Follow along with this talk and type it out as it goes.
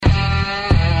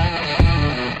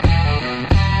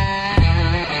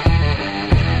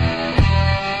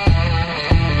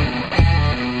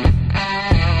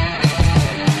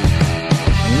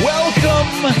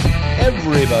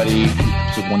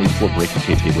24 Breaking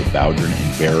Kayfabe with Bowdrin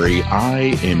and Barry.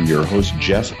 I am your host,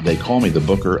 Jeff. They call me the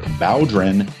Booker.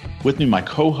 Bowdrin. With me, my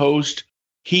co-host.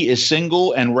 He is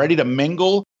single and ready to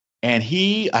mingle. And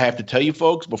I have to tell you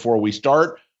folks, before we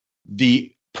start,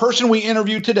 the person we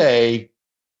interviewed today,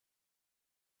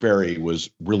 Barry, was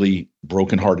really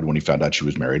brokenhearted when he found out she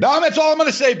was married. That's all I'm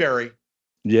going to say, Barry.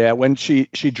 Yeah, when she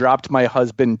dropped my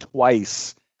husband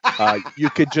twice, you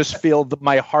could just feel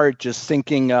my heart just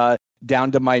sinking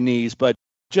down to my knees. But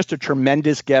just a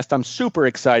tremendous guest. I'm super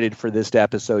excited for this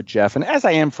episode, Jeff. And as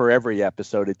I am for every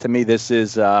episode, to me, this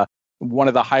is one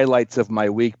of the highlights of my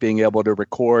week, being able to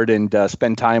record and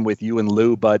spend time with you and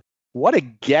Lou. But what a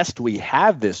guest we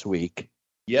have this week.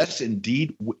 Yes,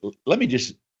 indeed. I'm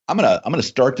gonna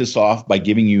start this off by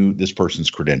giving you this person's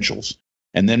credentials,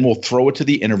 and then we'll throw it to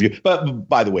the interview. But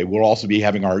by the way, we'll also be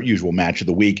having our usual match of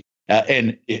the week.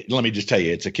 Let me just tell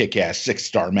you, it's a kick-ass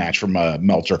 6-star match from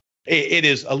Meltzer. It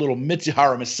is a little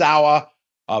Mitsuharu Misawa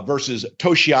versus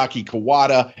Toshiaki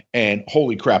Kawada, and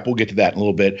holy crap, we'll get to that in a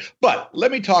little bit. But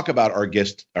let me talk about our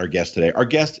guest today. Our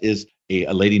guest is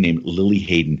a lady named Lili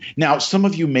Haydn. Now, some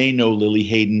of you may know Lili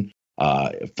Haydn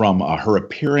from her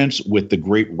appearance with the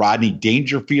great Rodney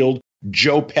Dangerfield,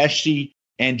 Joe Pesci,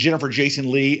 and Jennifer Jason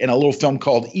Leigh in a little film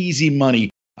called Easy Money,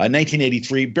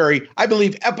 1983. Barry, I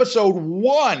believe episode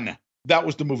 1, that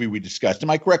was the movie we discussed.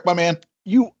 Am I correct, my man?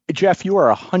 Jeff, you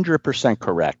are 100%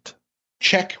 correct.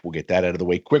 Check. We'll get that out of the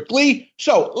way quickly.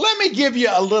 So let me give you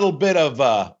a little bit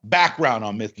of background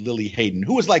on Miss Lili Haydn,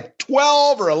 who was like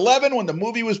 12 or 11 when the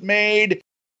movie was made.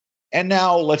 And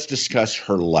now let's discuss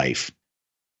her life.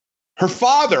 Her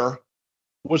father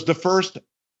was the first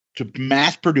to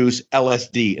mass produce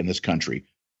LSD in this country.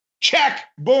 Check.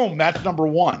 Boom. That's number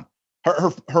 1.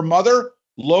 Her mother,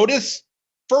 Lotus,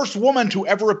 first woman to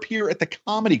ever appear at the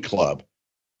Comedy Club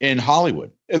in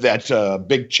Hollywood. That's a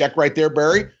big check right there,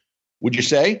 Barry. Would you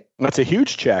say? That's a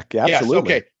huge check.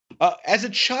 Absolutely. Yes, okay. As a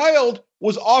child,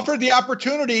 was offered the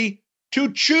opportunity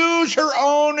to choose her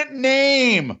own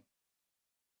name.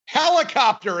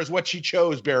 Helicopter is what she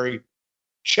chose, Barry.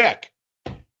 Check.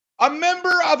 A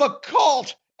member of a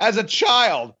cult as a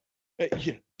child.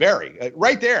 Barry,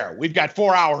 right there. We've got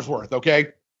 4 hours worth, okay?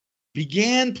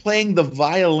 Began playing the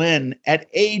violin at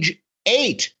age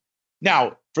 8.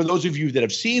 Now, for those of you that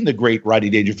have seen the great Rodney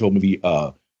Dangerfield movie,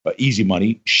 Easy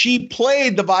Money, she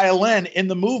played the violin in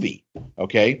the movie,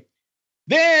 okay?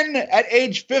 Then, at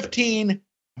age 15,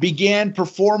 began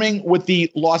performing with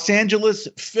the Los Angeles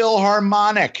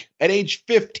Philharmonic at age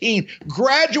 15.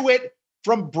 Graduate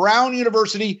from Brown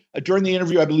University. During the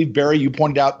interview, I believe, Barry, you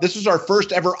pointed out, this is our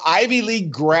first ever Ivy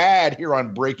League grad here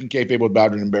on Breaking Kayfabe with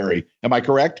Bowdrin and Barry. Am I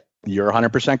correct? You're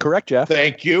 100% correct, Jeff.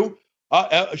 Thank you.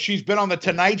 She's been on The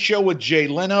Tonight Show with Jay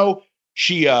Leno.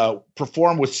 She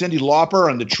performed with Cyndi Lauper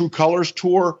on the True Colors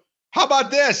tour. How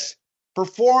about this?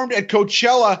 Performed at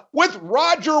Coachella with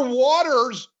Roger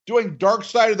Waters doing Dark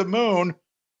Side of the Moon.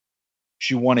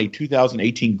 She won a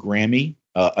 2018 Grammy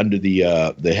under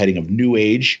the heading of New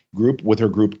Age group with her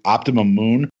group Optimum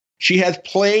Moon. She has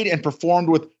played and performed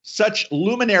with such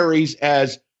luminaries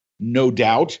as No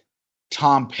Doubt,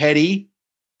 Tom Petty,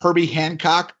 Herbie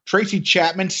Hancock, Tracy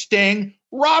Chapman, Sting,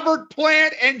 Robert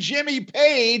Plant, and Jimmy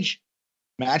Page.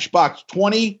 Matchbox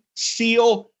 20,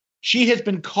 Seal. She has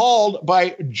been called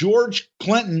by George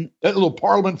Clinton, that little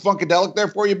Parliament Funkadelic there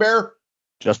for you, Bear.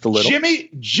 Just a little.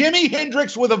 Jimi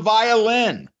Hendrix with a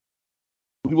violin.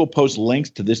 We will post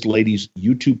links to this lady's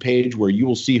YouTube page where you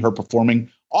will see her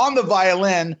performing on the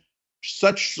violin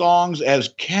such songs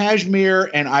as Kashmir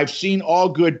and I've Seen All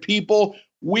Good People.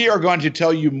 We are going to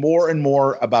tell you more and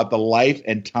more about the life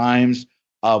and times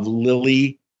of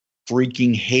Lili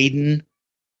freaking Haydn.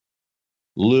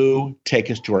 Lou, take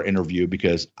us to our interview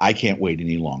because I can't wait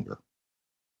any longer.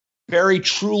 Very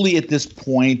truly at this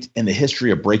point in the history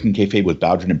of Breaking Kayfabe with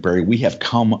Bowdrin and Barry, we have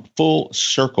come full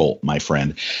circle, my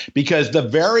friend, because the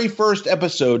very first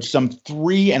episode, some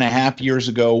 3.5 years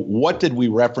ago, what did we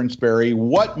reference, Barry?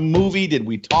 What movie did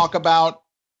we talk about?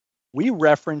 We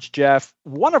referenced, Jeff,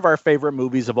 one of our favorite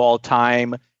movies of all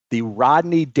time, the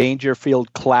Rodney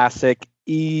Dangerfield classic,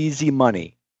 Easy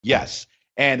Money. Yes.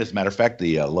 And as a matter of fact,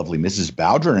 the lovely Mrs.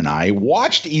 Bowdrin and I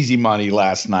watched Easy Money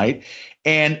last night.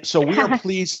 And so we are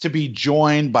pleased to be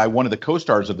joined by one of the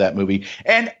co-stars of that movie.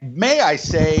 And may I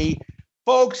say,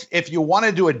 folks, if you want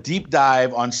to do a deep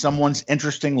dive on someone's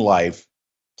interesting life,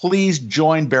 please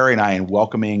join Barry and I in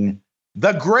welcoming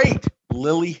the great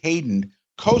Lili Haydn,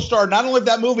 co-star not only of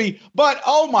that movie, but,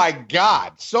 oh my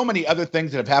God, so many other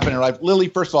things that have happened in her life. Lili,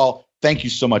 first of all, thank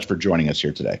you so much for joining us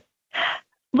here today.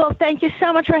 Well, thank you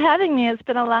so much for having me. It's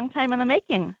been a long time in the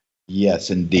making. Yes,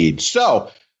 indeed.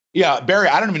 So Yeah, Barry,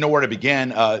 I don't even know where to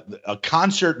begin. A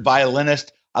concert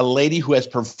violinist, a lady who has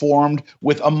performed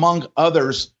with, among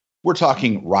others, we're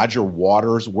talking Roger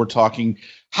Waters. We're talking,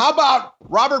 how about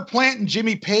Robert Plant and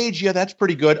Jimmy Page? Yeah, that's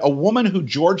pretty good. A woman who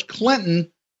George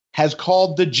Clinton has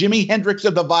called the Jimi Hendrix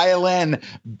of the violin.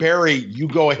 Barry, you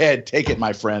go ahead. Take it,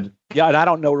 my friend. Yeah, and I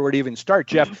don't know where to even start,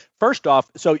 Jeff. First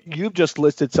off, so you've just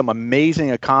listed some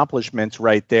amazing accomplishments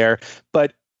right there,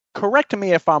 but correct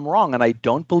me if I'm wrong, and I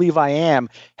don't believe I am.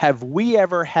 Have we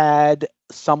ever had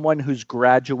someone who's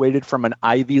graduated from an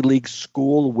Ivy League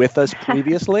school with us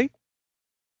previously?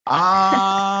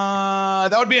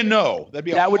 That would be a no.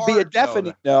 That would be a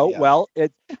definite no. Yeah. Well,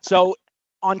 so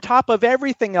on top of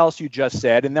everything else you just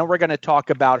said, and then we're going to talk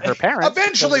about her parents.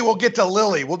 Eventually, we'll get to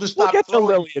Lily. We'll get to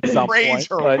Lily at some point.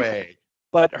 Her away.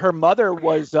 But her mother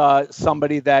was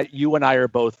somebody that you and I are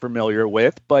both familiar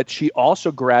with. But she also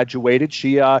graduated.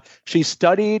 She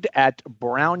studied at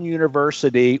Brown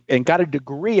University and got a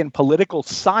degree in political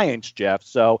science, Jeff.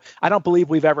 So I don't believe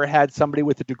we've ever had somebody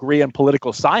with a degree in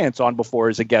political science on before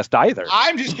as a guest either.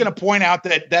 I'm just going to point out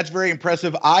that that's very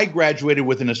impressive. I graduated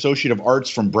with an Associate of Arts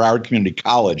from Broward Community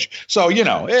College. So,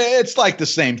 it's like the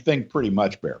same thing pretty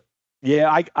much, Bear.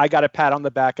 Yeah, I got a pat on the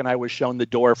back and I was shown the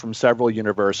door from several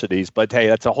universities. But hey,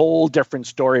 that's a whole different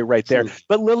story right there.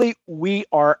 But Lily, we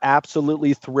are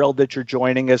absolutely thrilled that you're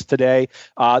joining us today.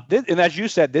 And as you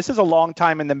said, this is a long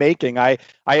time in the making. I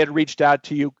had reached out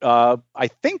to you, I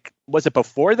think, was it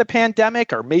before the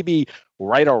pandemic or maybe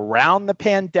right around the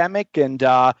pandemic? And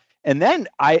then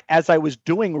as I was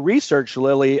doing research,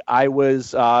 Lily, I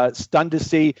was stunned to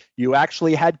see you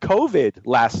actually had COVID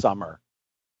last summer.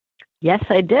 Yes,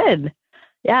 I did.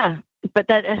 Yeah. But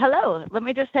hello. Let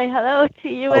me just say hello to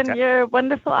you and your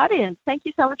wonderful audience. Thank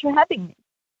you so much for having me.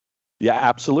 Yeah,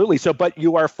 absolutely. So, but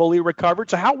you are fully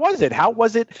recovered. So how was it?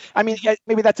 I mean,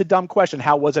 maybe that's a dumb question.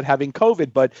 How was it having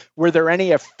COVID? But were there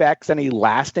any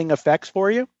lasting effects for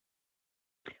you?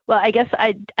 Well, I guess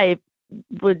I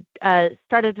would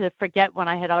started to forget when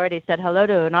I had already said hello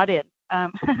to an audience.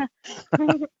 Well,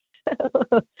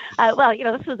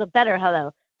 this was a better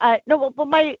hello. No, well,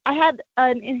 I had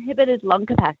an inhibited lung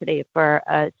capacity for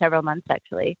several months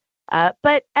actually.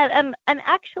 But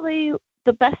actually,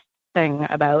 the best thing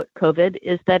about COVID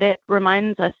is that it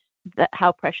reminds us that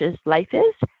how precious life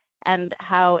is and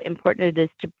how important it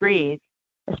is to breathe,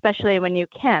 especially when you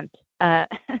can't. So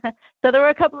there were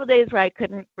a couple of days where I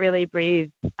couldn't really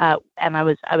breathe, and I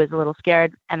was a little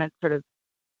scared, and it sort of,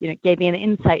 gave me an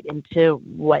insight into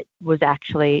what was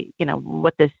actually,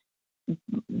 what this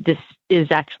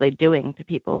is actually doing to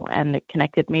people, and it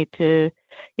connected me to,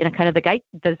 kind of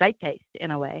the zeitgeist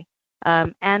in a way,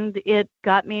 and it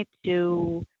got me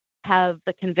to have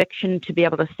the conviction to be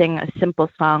able to sing a simple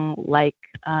song like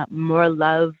 "More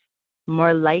Love,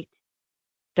 More Light,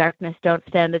 Darkness Don't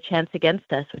Stand a Chance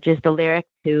Against Us," which is the lyric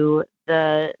to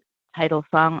the title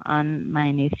song on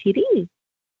my new CD.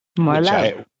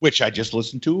 Which I just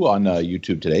listened to on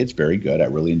YouTube today. It's very good. I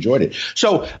really enjoyed it.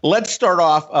 So let's start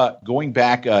off going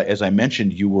back. As I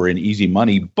mentioned, you were in Easy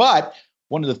Money, but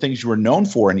one of the things you were known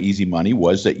for in Easy Money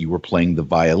was that you were playing the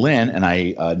violin. And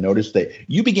I noticed that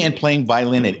you began playing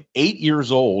violin at 8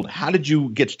 years old. How did you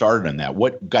get started in that?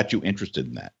 What got you interested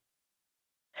in that?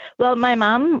 Well, my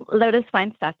mom, Lotus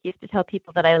Weinstock, used to tell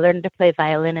people that I learned to play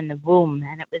violin in the womb,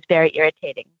 and it was very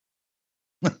irritating.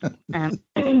 But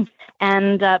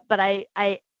I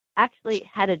actually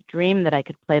had a dream that I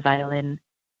could play violin,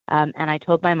 and I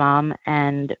told my mom,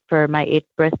 and for my 8th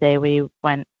birthday, we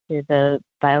went to the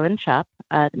violin shop,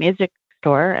 the music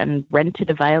store, and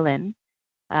rented a violin,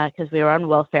 because we were on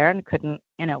welfare and couldn't,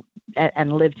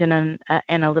 and lived in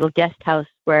a little guest house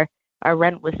where our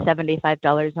rent was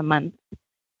 $75 a month.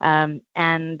 And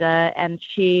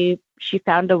she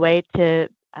found a way to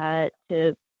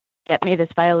get me this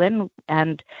violin,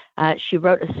 and she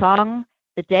wrote a song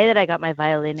the day that I got my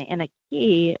violin in a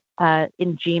key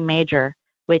in G major,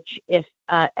 which if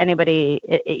anybody,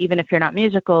 even if you're not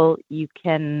musical, you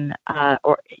can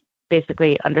or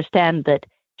basically understand that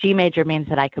G major means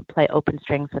that I could play open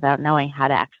strings without knowing how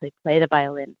to actually play the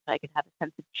violin, so I could have a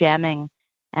sense of jamming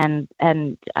and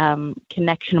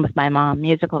connection with my mom,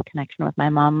 musical connection with my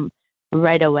mom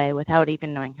right away without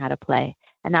even knowing how to play.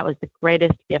 And that was the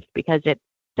greatest gift, because it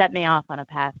set me off on a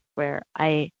path where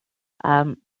I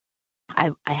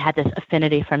had this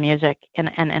affinity for music, and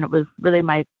it was really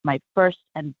my first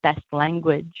and best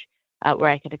language, where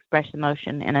I could express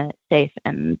emotion in a safe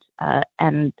and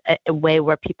a way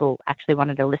where people actually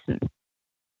wanted to listen.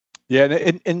 Yeah,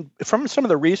 and from some of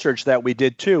the research that we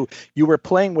did too, you were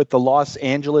playing with the Los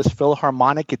Angeles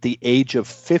Philharmonic at the age of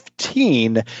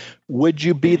 15. Would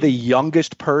you be the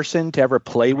youngest person to ever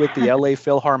play with the LA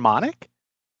Philharmonic?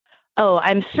 Oh,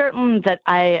 I'm certain that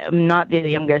I am not the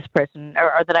youngest person,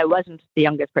 or that I wasn't the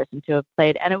youngest person to have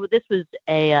played. And this was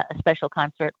a special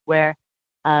concert where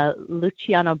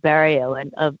Luciano Berio,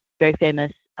 a very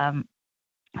famous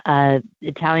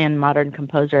Italian modern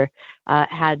composer,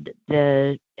 had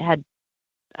a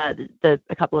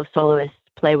couple of soloists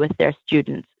play with their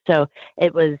students. So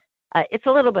it was it's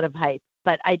a little bit of hype,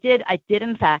 but I did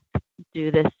in fact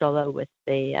do this solo with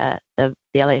the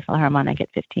LA Philharmonic at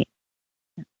 15.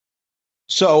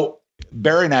 So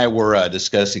Barry and I were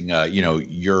discussing,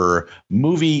 your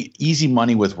movie Easy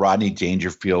Money with Rodney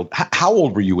Dangerfield. How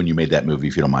old were you when you made that movie,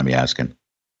 if you don't mind me asking?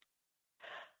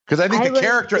 Because I think the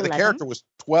character was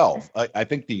 12. I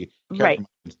think the character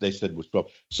they said was 12.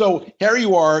 So here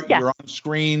you are, you're on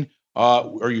screen,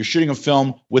 or you're shooting a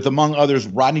film with, among others,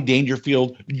 Rodney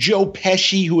Dangerfield, Joe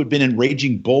Pesci, who had been in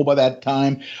Raging Bull by that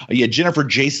time. You had Jennifer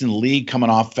Jason Leigh coming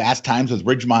off Fast Times with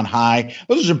Ridgemont High.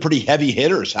 Those are some pretty heavy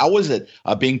hitters. How was it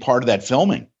being part of that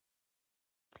filming?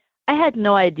 I had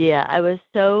no idea. I was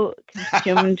so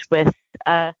consumed with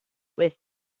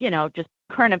just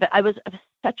current events. I was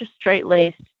such a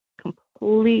straight-laced,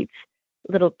 complete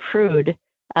little prude,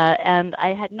 and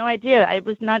I had no idea. I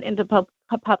was not into pop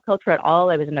culture at all.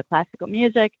 I was into classical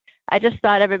music. I just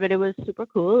thought everybody was super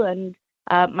cool, and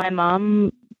my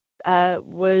mom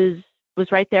was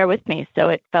right there with me. So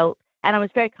it felt, and I was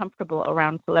very comfortable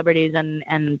around celebrities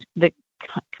and the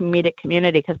comedic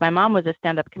community, because my mom was a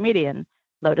stand-up comedian,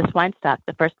 Lotus Weinstock,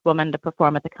 the first woman to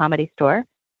perform at the Comedy Store,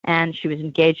 and she was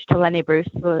engaged to Lenny Bruce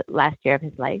the last year of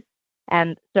his life.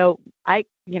 And so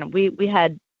we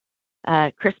had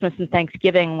Christmas and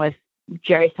Thanksgiving with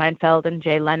Jerry Seinfeld and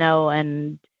Jay Leno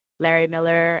and Larry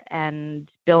Miller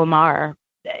and Bill Maher.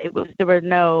 There were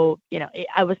no,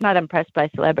 I was not impressed by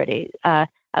celebrity. I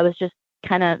was just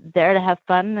kind of there to have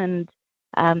fun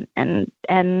and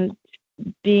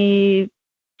be,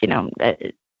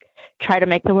 try to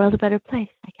make the world a better place,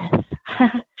 I guess.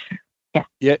 Yeah.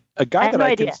 Yeah. A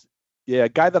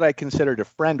guy that I considered a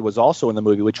friend was also in the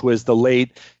movie, which was the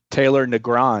late Taylor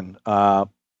Negron.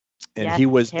 And he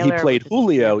played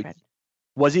Julio.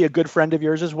 Was he a good friend of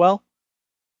yours as well?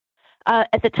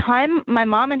 At the time, my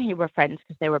mom and he were friends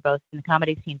because they were both in the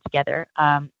comedy scene together.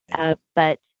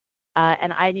 But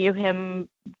I knew him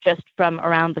just from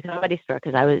around the Comedy Store,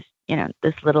 because I was,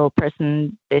 this little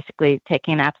person basically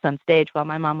taking naps on stage while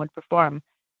my mom would perform.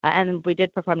 And we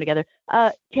did perform together.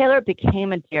 Taylor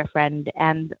became a dear friend,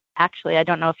 and actually, I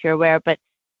don't know if you're aware, but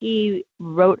he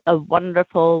wrote a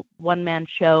wonderful one-man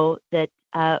show that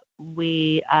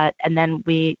and then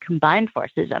we combined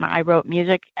forces, and I wrote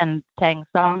music and sang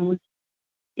songs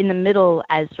in the middle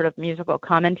as sort of musical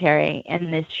commentary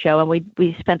in this show. And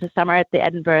we spent a summer at the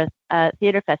Edinburgh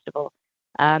Theatre Festival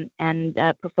and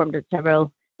performed at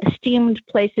several esteemed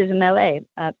places in LA.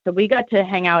 So we got to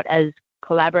hang out as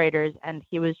collaborators, and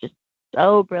he was just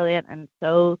so brilliant and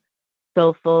so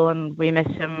soulful, and we miss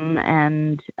him.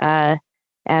 And that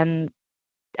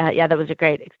was a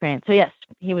great experience. So yes,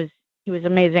 he was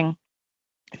amazing.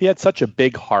 He had such a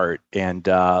big heart, and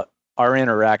our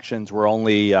interactions were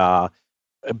only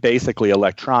basically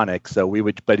electronic. So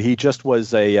but he just was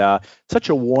such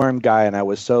a warm guy, and I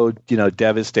was so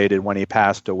devastated when he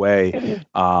passed away.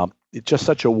 Just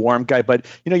such a warm guy. But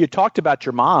you talked about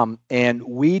your mom, and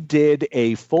we did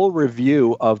a full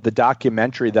review of the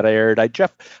documentary that I aired.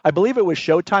 I believe it was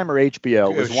Showtime or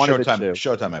HBO. It was one Showtime, of the two.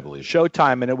 Showtime, I believe.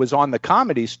 Showtime, and it was on the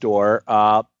Comedy Store.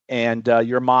 And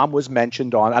your mom was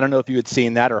mentioned on. I don't know if you had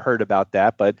seen that or heard about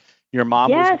that, but your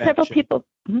mom was mentioned. Yeah, several people.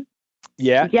 Mm-hmm.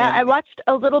 Yeah. I watched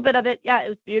a little bit of it. Yeah, it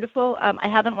was beautiful. I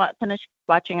haven't finished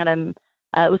watching it.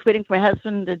 I was waiting for my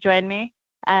husband to join me.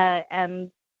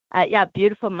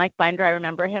 Beautiful Mike Binder. I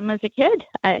remember him as a kid.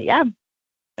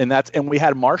 And we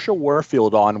had Marsha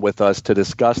Warfield on with us to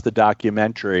discuss the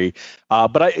documentary.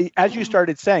 But as you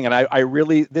started saying, and I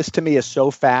really, this to me is so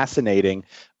fascinating.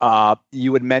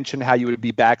 You would mention how you would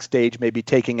be backstage, maybe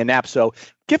taking a nap. So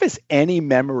give us any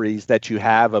memories that you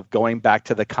have of going back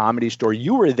to the Comedy Store.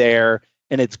 You were there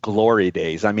in its glory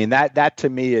days. I mean, that to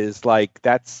me is like,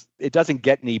 it doesn't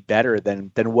get any better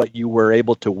than what you were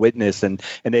able to witness and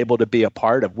able to be a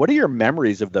part of. What are your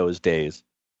memories of those days?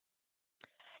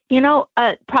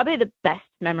 Probably the best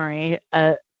memory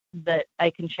that I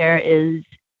can share is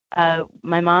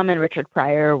my mom and Richard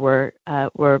Pryor were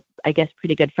I guess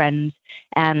pretty good friends,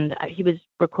 and he was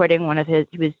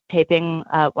taping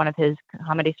one of his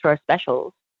Comedy Store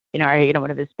specials,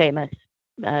 one of his famous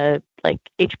like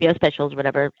HBO specials, or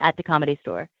whatever, at the Comedy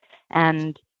Store,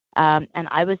 and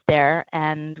I was there,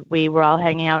 and we were all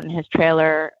hanging out in his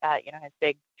trailer, his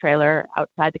big trailer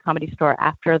outside the Comedy Store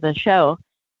after the show.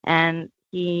 And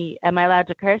am I allowed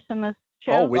to curse in this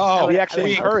show? We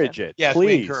actually encourage it. Yes, please.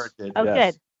 We encourage it. Oh,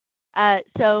 yes. Good.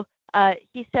 So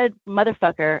he said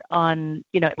motherfucker on,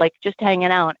 like just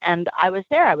hanging out. And I was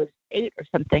there. I was 8 or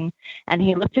something. And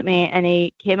he looked at me and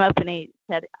he came up and he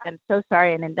said, "I'm so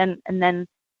sorry." And then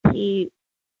he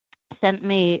sent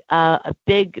me a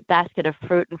big basket of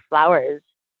fruit and flowers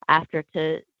after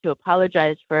to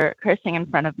apologize for cursing in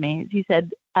front of me. He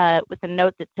said, with a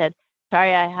note that said,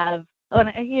 "Sorry, I have." Oh,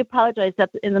 and he apologized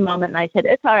in the moment, and I said,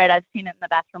 "It's all right. I've seen it in the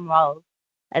bathroom walls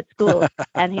at school."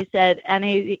 And he said, and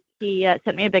he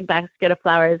sent me a big basket of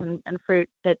flowers and fruit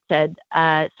that said,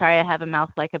 "Sorry, I have a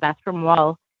mouth like a bathroom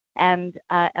wall." And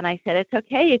I said, "It's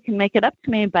okay. You can make it up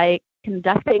to me by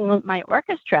conducting my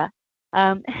orchestra."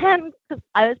 And because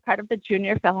I was part of the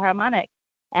Junior Philharmonic,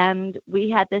 and we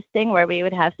had this thing where we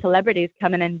would have celebrities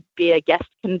come in and be a guest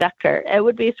conductor. It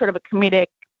would be sort of a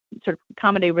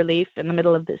comedy relief in the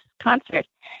middle of this concert.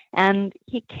 And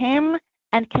he came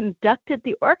and conducted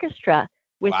the orchestra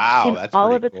with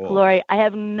all of its glory. I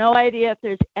have no idea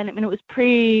if it was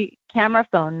pre-camera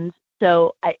phones,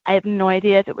 so I have no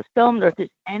idea if it was filmed or if there's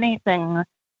anything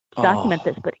to document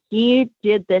this, but he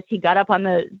did this. He got up on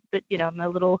the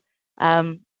little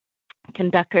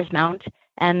conductor's mount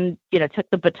and took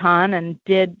the baton and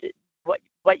did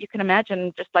what you can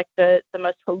imagine, just like the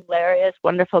most hilarious,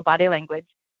 wonderful body language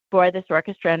for this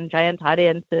orchestra and giant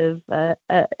audience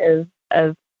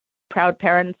of proud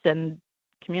parents and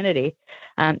community.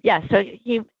 So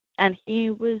he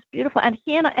was beautiful, and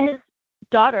he and his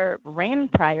daughter Rain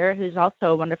Pryor, who's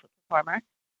also a wonderful performer,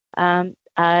 Rain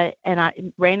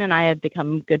and I have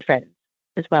become good friends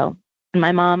as well.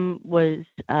 My mom was,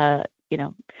 I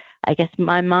guess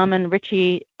my mom and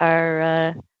Richie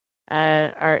are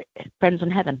friends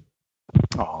in heaven.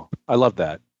 Oh, I love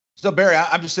that. So Barry,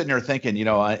 I'm just sitting here thinking,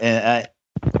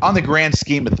 on the grand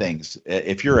scheme of things,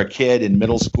 if you're a kid in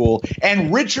middle school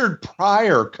and Richard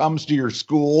Pryor comes to your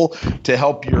school to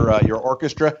help your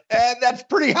orchestra, that's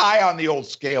pretty high on the old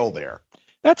scale there.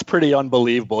 That's pretty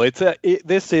unbelievable.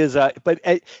 But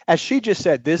as she just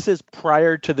said, this is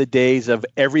prior to the days of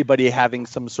everybody having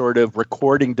some sort of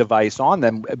recording device on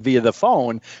them via the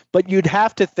phone. But you'd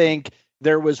have to think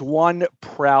there was one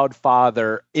proud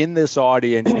father in this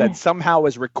audience that somehow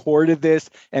has recorded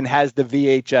this and has the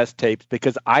VHS tapes,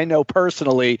 because I know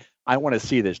personally I want to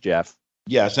see this, Jeff.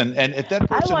 Yes, and if that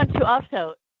person, I want to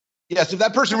also. Yes, if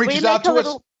that person reaches out to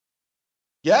us.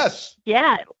 Yes.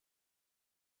 Yeah.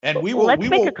 And we will. Let's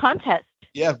make a contest.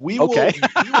 Yeah, we okay.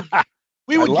 will.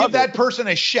 We would give that person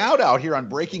a shout out here on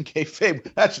Breaking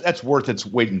Kayfabe. That's worth its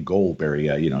weight in gold, Barry.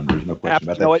 There's no question about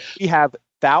that. You know what? We have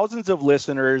thousands of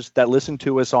listeners that listen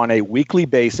to us on a weekly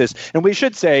basis. And we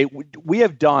should say we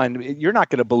have done, you're not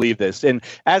going to believe this. And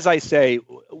as I say,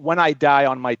 when I die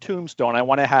on my tombstone, I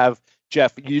want to have,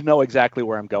 Jeff, you know exactly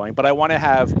where I'm going, but I want to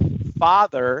have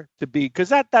father to be, because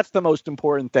that's the most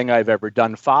important thing I've ever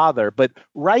done, father. But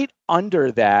right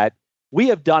under that, we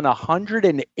have done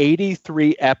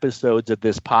 183 episodes of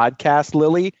this podcast,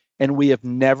 Lily, and we have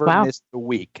never missed a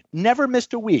week. Never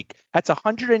missed a week. That's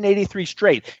 183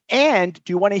 straight. And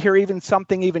do you want to hear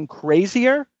something even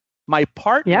crazier? My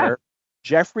partner,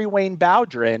 Jeffrey Wayne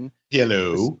Bowdrin.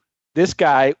 Hello. This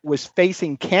guy was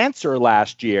facing cancer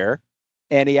last year,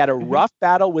 and he had a rough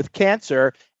battle with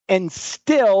cancer, and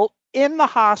still in the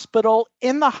hospital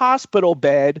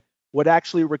bed, would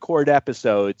actually record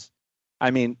episodes. I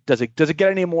mean, does it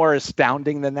get any more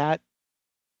astounding than that?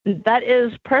 That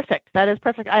is perfect. I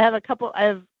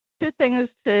have two things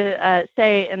to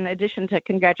say in addition to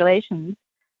congratulations.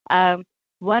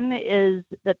 One is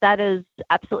that is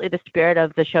absolutely the spirit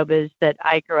of the showbiz that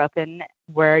I grew up in,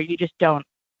 where you just don't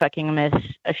fucking miss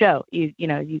a show.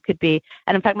 You could be,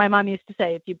 and in fact, my mom used to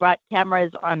say, if you put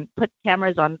cameras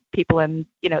on people and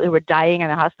who were dying in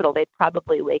the hospital, they'd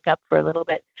probably wake up for a little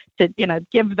bit to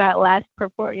give that last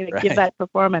give that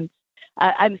performance.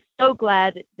 I'm so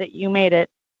glad that you made it.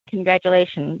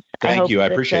 Congratulations. Thank you. I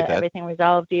appreciate that. Everything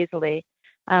resolved easily.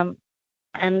 And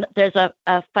there's a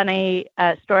funny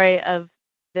story of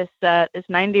this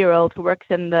 90-year-old who works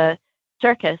in the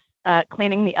circus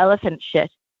cleaning the elephant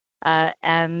shit.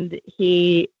 And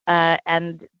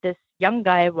this young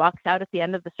guy walks out at the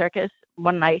end of the circus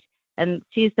one night and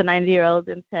sees the 90-year-old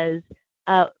and says,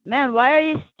 man, why are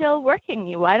you still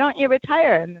working? Why don't you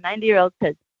retire? And the 90-year-old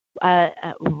says,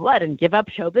 what, and give up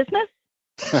show business?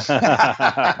 Cleaning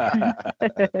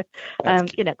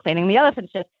the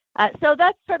elephant shit. So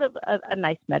that's sort of a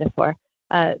nice metaphor.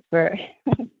 for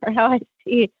for how I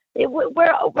see it. We're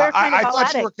kind of all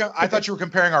at it. I thought you were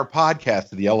comparing our podcast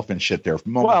to the elephant shit there.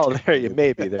 Well, there you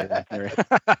maybe there.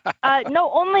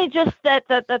 No, only just that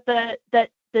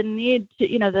the need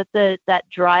to, that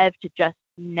drive to just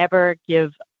never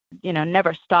give,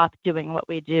 never stop doing what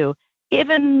we do,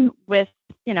 even with,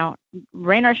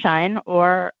 rain or shine,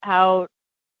 or how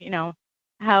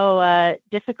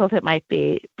difficult it might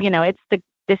be.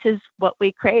 This is what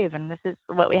we crave, and this is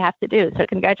what we have to do. So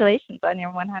congratulations on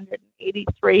your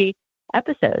 183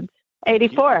 episodes.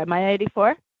 84. Am I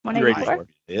 84? 184?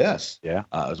 Yes. Yeah.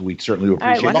 We certainly do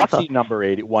appreciate it. Lucky number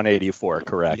 184,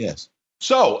 correct. Yes.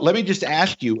 So let me just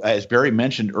ask you, as Barry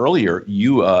mentioned earlier,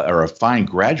 you are a fine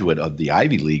graduate of the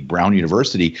Ivy League, Brown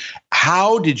University.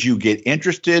 How did you get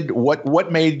interested?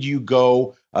 What made you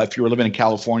go, if you were living in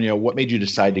California, what made you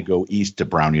decide to go east to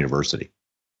Brown University?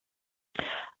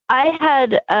 I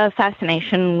had a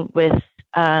fascination with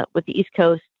the East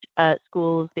Coast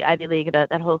schools, the Ivy League,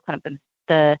 that whole kind of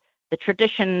the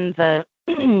tradition, the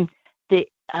the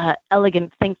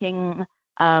elegant thinking,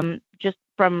 just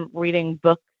from reading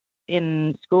books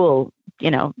in school.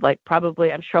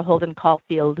 Probably I'm sure Holden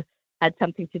Caulfield had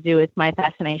something to do with my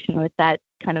fascination with that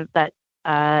kind of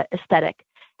aesthetic.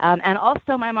 And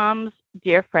also my mom's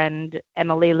dear friend,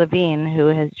 Emily Levine, who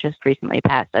has just recently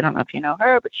passed. I don't know if you know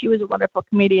her, but she was a wonderful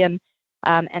comedian.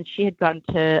 And she had gone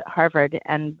to Harvard.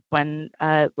 And when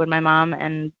my mom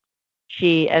and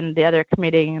she and the other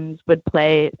comedians would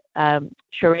play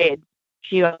charades,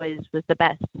 she always was the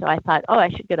best. So I thought, I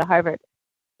should go to Harvard.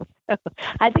 So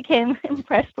I became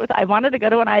impressed I wanted to go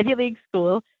to an Ivy League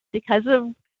school because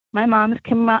of my mom's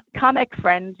comic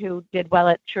friend who did well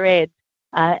at charades.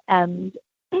 And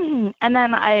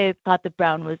then I thought that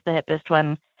Brown was the hippest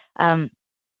one.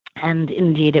 And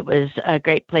indeed, it was a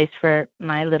great place for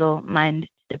my little mind to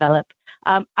develop.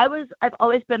 I've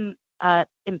always been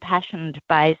impassioned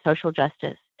by social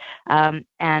justice.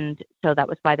 And so that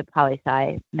was why the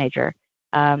poli-sci major.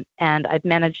 And I've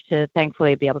managed to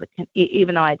thankfully be able to,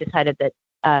 even though I decided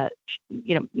that,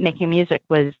 making music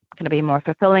was going to be more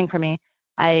fulfilling for me,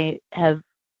 I have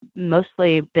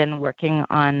mostly been working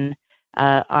on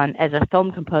as a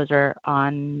film composer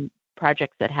on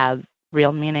projects that have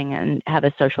real meaning and have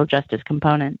a social justice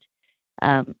component.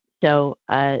 So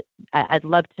I'd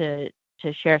love to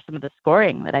share some of the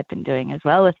scoring that I've been doing as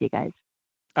well with you guys.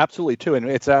 Absolutely too, and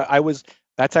it's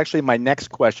that's actually my next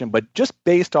question. But just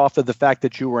based off of the fact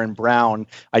that you were in Brown,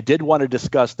 I did want to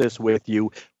discuss this with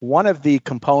you. One of the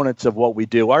components of what we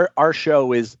do, our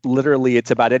show is literally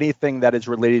it's about anything that is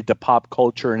related to pop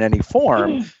culture in any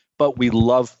form. But we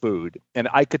love food. And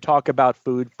I could talk about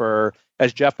food for,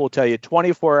 as Jeff will tell you,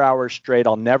 24 hours straight.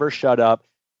 I'll never shut up.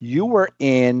 You were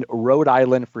in Rhode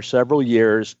Island for several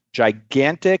years,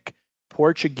 gigantic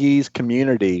Portuguese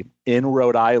community in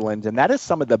Rhode Island. And that is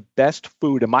some of the best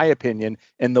food, in my opinion,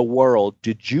 in the world.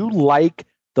 Did you like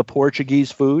the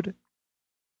Portuguese food?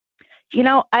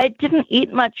 I didn't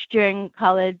eat much during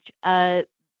college because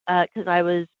I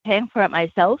was paying for it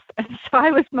myself. So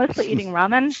I was mostly eating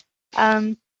ramen.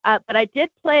 But I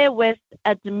did play with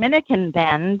a Dominican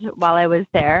band while I was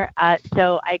there.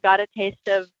 So I got a taste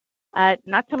of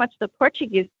not so much the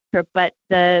Portuguese, but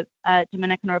the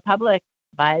Dominican Republic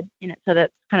vibe, so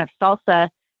that's kind of salsa,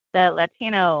 the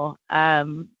Latino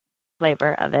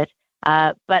flavor of it.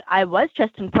 But I was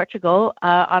just in Portugal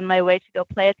on my way to go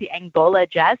play at the Angola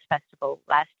Jazz Festival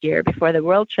last year before the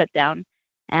world shut down,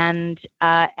 and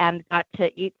got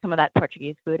to eat some of that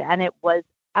Portuguese food, and it was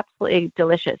absolutely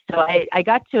delicious. So I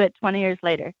got to it 20 years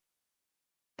later.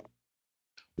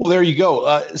 Well, there you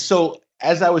go. So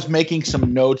as I was making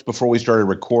some notes before we started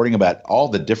recording about all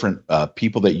the different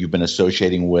people that you've been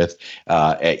associating with,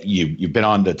 you've been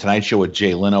on the Tonight Show with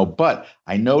Jay Leno, but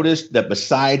I noticed that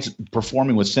besides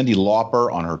performing with Cyndi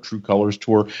Lauper on her True Colors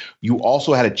tour, you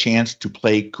also had a chance to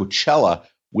play Coachella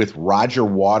with Roger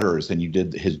Waters, and you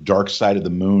did his Dark Side of the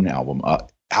Moon album.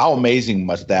 How amazing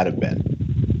must that have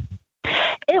been?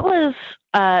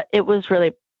 It was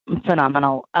really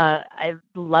phenomenal. I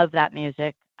love that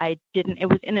music.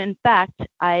 In fact,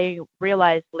 I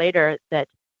realized later that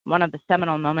one of the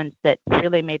seminal moments that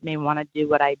really made me want to do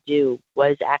what I do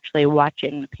was actually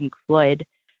watching Pink Floyd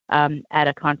at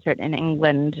a concert in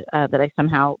England that I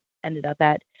somehow ended up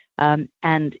at,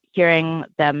 and hearing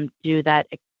them do that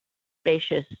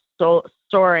spacious,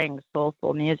 soaring,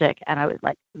 soulful music. And I was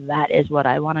like, that is what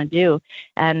I want to do.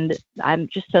 And I'm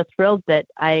just so thrilled that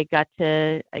I got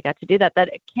to do that.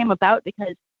 That it came about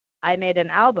because I made an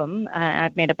album.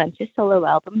 I've made a bunch of solo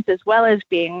albums, as well as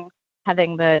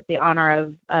having the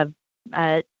honor of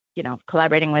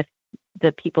collaborating with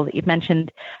the people that you've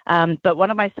mentioned. But one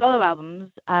of my solo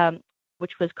albums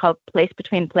which was called Place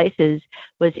Between Places,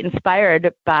 was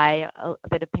inspired by a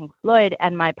bit of Pink Floyd.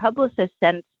 And my publicist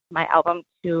sent my album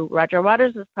to Roger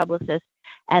Waters' publicist,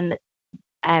 and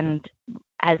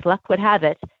as luck would have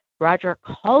it, Roger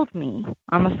called me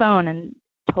on the phone and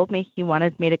told me he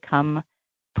wanted me to come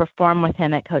perform with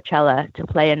him at Coachella to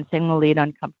play and sing the lead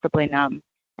on Comfortably Numb.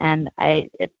 And I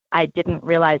didn't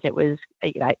realize it was,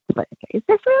 is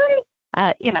this really?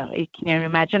 Can you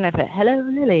imagine if hello,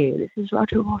 Lily, this is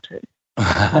Roger Waters.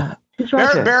 This is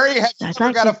Roger. Barry, have you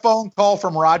ever got a phone call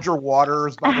from Roger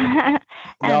Waters?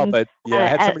 No, but I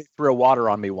had somebody throw water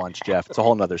on me once, Jeff. It's a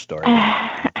whole nother story.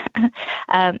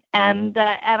 And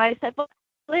I said, well,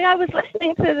 I was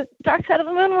listening to the Dark Side of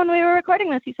the Moon when we were recording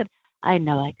this. He said, I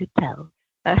know, I could tell.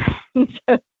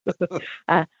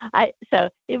 So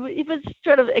it was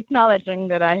sort of acknowledging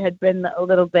that I had been a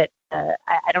little bit,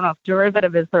 I don't know if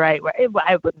derivative is the right word.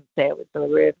 I wouldn't say it was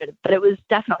derivative, but it was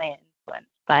definitely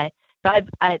influenced by. So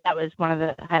that was one of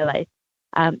the highlights.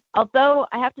 Although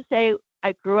I have to say,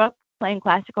 I grew up playing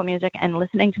classical music and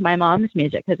listening to my mom's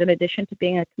music, because in addition to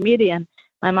being a comedian,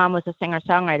 my mom was a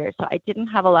singer-songwriter. So I didn't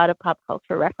have a lot of pop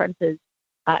culture references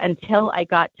until I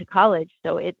got to college.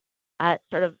 So it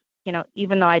sort of,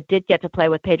 even though I did get to play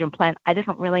with Page and Plant, I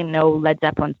didn't really know Led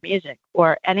Zeppelin's music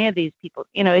or any of these people.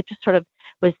 It just sort of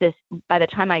was this, by the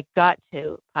time I got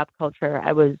to pop culture,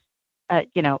 I was,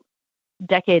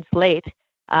 decades late.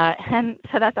 And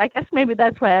so I guess maybe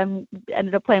that's why I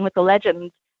ended up playing with the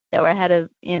legends that were ahead of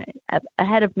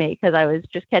me, because I was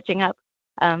just catching up.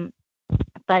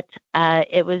 But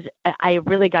I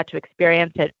really got to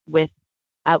experience it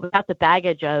without the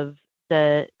baggage of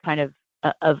the kind of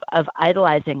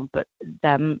idolizing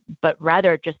them, but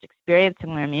rather just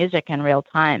experiencing their music in real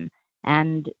time.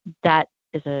 And that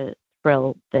is a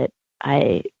thrill that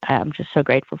I am just so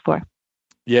grateful for.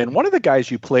 Yeah, and one of the guys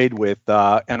you played with,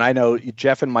 and I know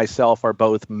Jeff and myself are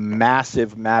both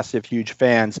massive, huge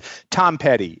fans, Tom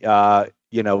Petty.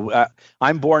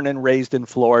 I'm born and raised in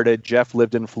Florida. Jeff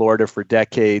lived in Florida for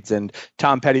decades, and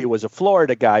Tom Petty was a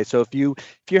Florida guy. So if you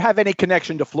have any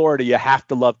connection to Florida, you have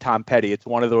to love Tom Petty. It's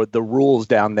one of the rules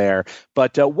down there.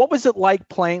 But what was it like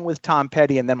playing with Tom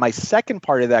Petty? And then my second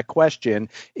part of that question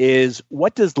is,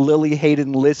 what does Lily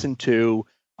Hayden listen to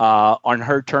on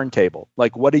her turntable?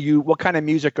 Like, what kind of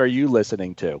music are you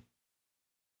listening to?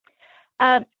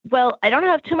 Well, I don't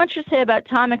have too much to say about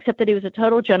Tom, except that he was a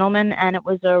total gentleman, and it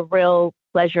was a real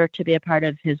pleasure to be a part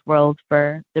of his world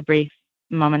for the brief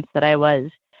moments that I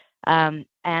was. And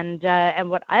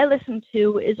what I listen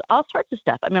to is all sorts of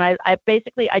stuff. I mean, I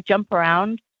basically jump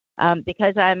around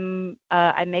because I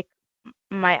make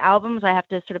my albums. I have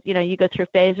to sort of, you go through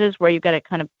phases where you've got to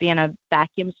kind of be in a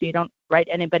vacuum so you don't write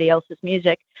anybody else's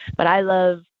music. But I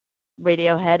love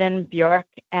Radiohead and Bjork,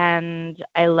 and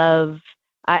I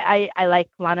like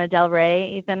Lana Del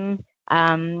Rey even.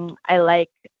 I like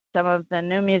some of the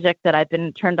new music that I've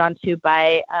been turned on to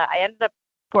by, I ended up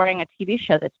touring a TV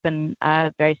show that's been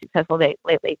very successful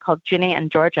lately called Ginny and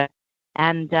Georgia.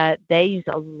 And they use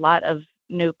a lot of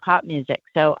new pop music.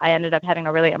 So I ended up having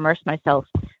to really immerse myself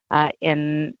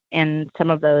in some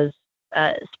of those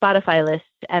Spotify lists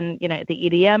and, the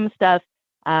EDM stuff.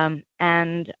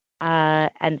 And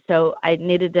so I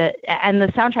needed to, and the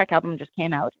soundtrack album just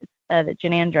came out, the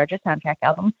Ginny and Georgia soundtrack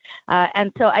album.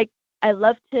 And so I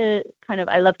love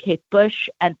Kate Bush.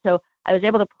 And so I was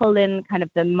able to pull in kind of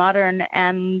the modern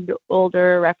and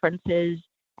older references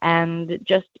and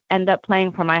just end up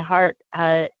playing from my heart.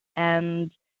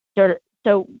 And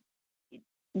so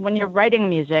when you're writing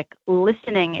music,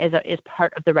 listening is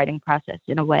part of the writing process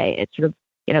in a way. It's sort of,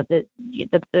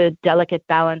 the delicate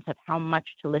balance of how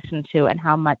much to listen to and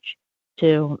how much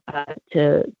to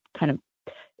kind of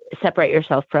separate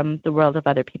yourself from the world of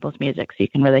other people's music so you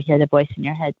can really hear the voice in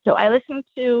your head. So I listen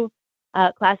to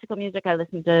classical music. I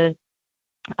listen to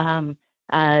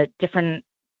different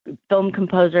film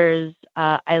composers.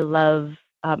 I love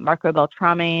Marco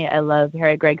Beltrami. I love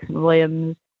Harry Gregson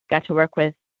Williams. Got to work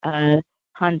with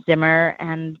Hans Zimmer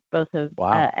and both of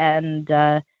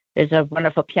and there's a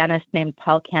wonderful pianist named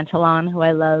Paul Cantillon who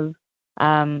I love.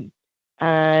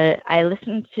 I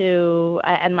listen to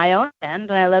and my own band,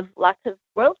 and I love lots of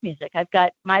world music. I've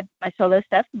got my solo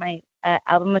stuff, my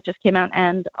album that just came out,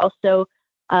 and also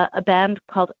a band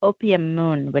called Opium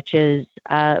Moon, which is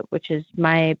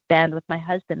my band with my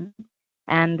husband,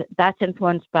 and that's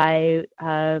influenced by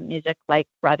music like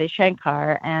Ravi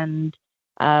Shankar and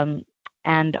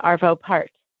Arvo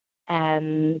Part,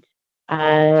 and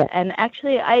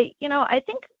actually I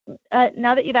think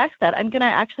now that you've asked that, I'm going to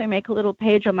actually make a little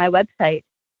page on my website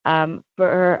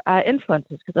for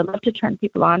influences, because I'd love to turn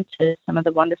people on to some of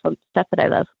the wonderful stuff that I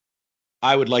love.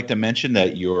 I would like to mention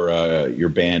that your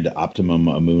band Optimum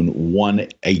Moon won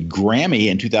a Grammy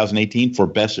in 2018 for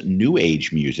Best New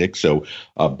Age Music. So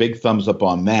big thumbs up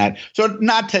on that. So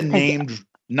not to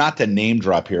name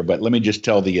drop here, but let me just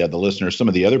tell the listeners some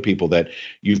of the other people that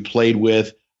you've played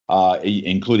with,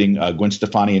 including Gwen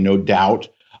Stefani and No Doubt,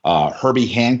 Herbie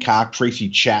Hancock, Tracy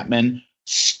Chapman,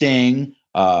 Sting.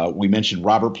 We mentioned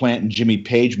Robert Plant and Jimmy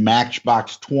Page,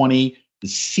 Matchbox 20, The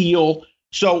Seal.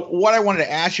 So what I wanted to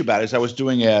ask you about is I was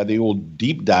doing the old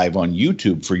deep dive on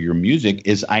YouTube for your music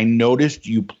is I noticed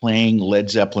you playing Led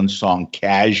Zeppelin's song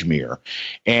Kashmir.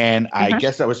 And I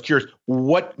guess I was curious,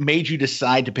 what made you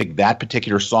decide to pick that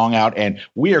particular song out? And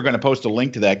we are going to post a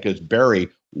link to that because Barry,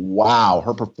 wow,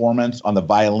 her performance on the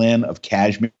violin of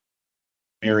Kashmir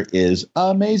is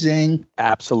amazing.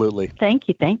 Absolutely. Thank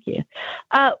you.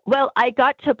 Well, I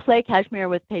got to play Kashmir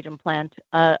with Page and Plant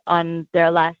on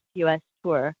their last U.S.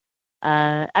 tour.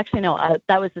 Actually, no,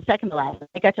 that was the second to last.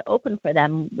 I got to open for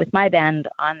them with my band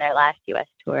on their last U.S.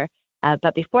 tour.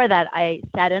 But before that, I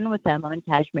sat in with them on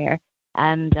Kashmir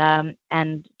and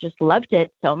just loved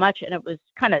it so much. And it was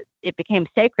it became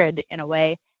sacred in a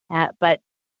way. But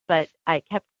I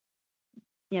kept,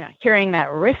 hearing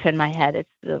that riff in my head. It's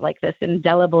like this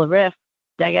indelible riff.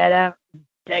 Da-ga-da,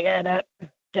 da-ga-da,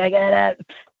 da-ga-da,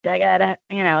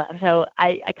 da-ga-da. So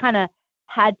I kind of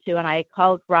had to, and I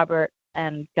called Robert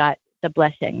and got the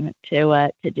blessing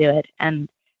to do it, and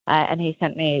he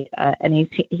sent me and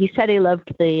he said he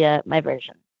loved my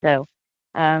version. So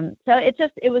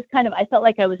it was kind of, I felt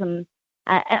like I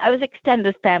was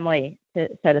extended family, so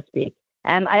to speak.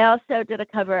 And I also did a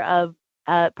cover of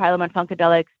Parliament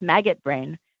Funkadelic's Maggot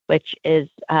Brain, which is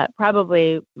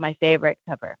probably my favorite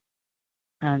cover.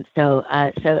 So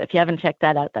if you haven't checked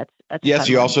that out, that's yes.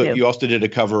 You also did a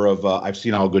cover of I've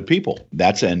Seen All Good People.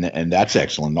 That's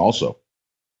excellent also.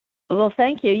 Well,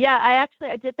 thank you. Yeah,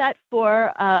 I did that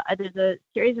for there's a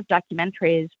series of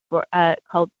documentaries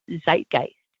called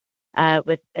Zeitgeist.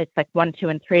 It's like 1, 2,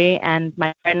 and 3, and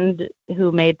my friend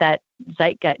who made the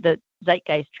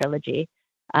Zeitgeist trilogy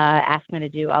asked me to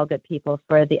do All Good People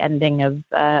for the ending of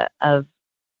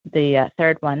the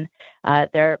third one.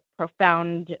 They're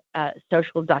profound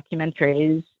social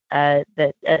documentaries,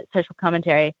 social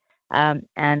commentary, and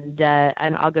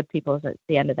All Good People is at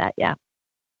the end of that. Yeah.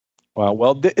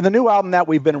 Well, the new album that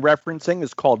we've been referencing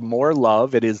is called More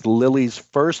Love. It is Lily's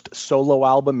first solo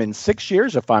album in 6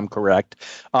 years, if I'm correct.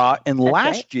 And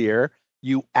last year,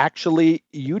 you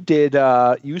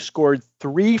scored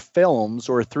 3 films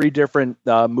or 3 different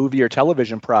movie or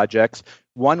television projects.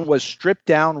 One was Strip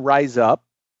Down, Rise Up,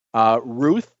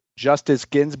 Ruth, Justice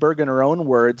Ginsburg in her own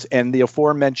words, and the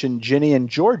aforementioned Ginny in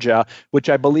Georgia, which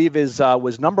I believe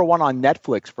was number 1 on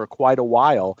Netflix for quite a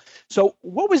while. So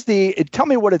tell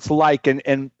me what it's like.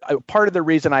 And part of the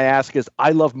reason I ask is I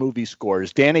love movie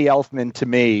scores. Danny Elfman, to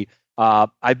me,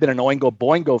 I've been an Oingo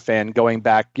Boingo fan going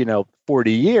back,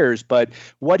 40 years, but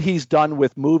what he's done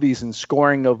with movies and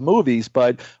scoring of movies,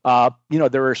 but,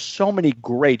 there are so many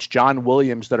greats, John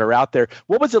Williams, that are out there.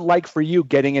 What was it like for you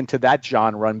getting into that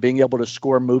genre and being able to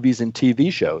score movies and TV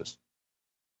shows?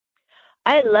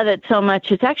 I love it so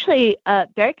much. It's actually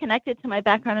very connected to my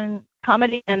background in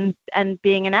comedy and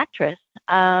being an actress,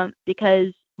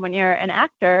 because when you're an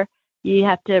actor, you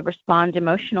have to respond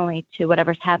emotionally to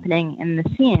whatever's happening in the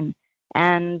scene.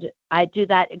 And I do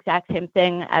that exact same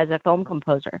thing as a film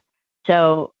composer.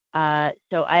 So I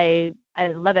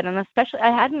love it. And especially,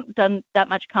 I hadn't done that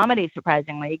much comedy,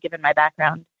 surprisingly, given my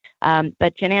background.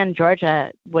 But Ginny in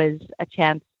Georgia was a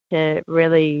chance to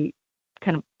really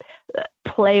kind of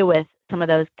play with some of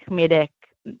those comedic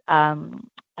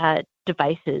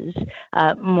devices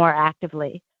more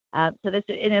actively. So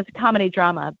it's a comedy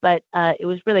drama, but it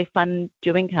was really fun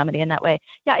doing comedy in that way.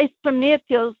 Yeah, for me, it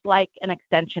feels like an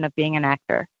extension of being an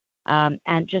actor,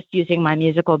 and just using my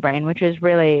musical brain, which is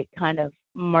really kind of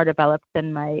more developed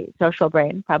than my social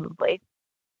brain, probably.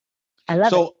 I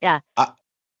love it. Yeah.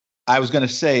 I was going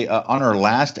to say on our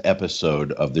last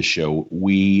episode of the show,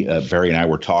 Barry and I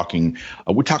were talking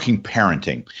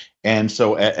parenting. And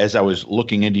so as I was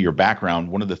looking into your background,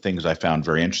 one of the things I found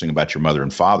very interesting about your mother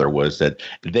and father was that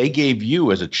they gave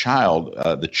you as a child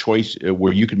the choice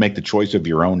where you could make the choice of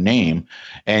your own name,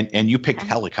 and you picked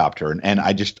Helicopter. And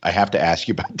I have to ask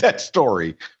you about that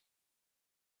story.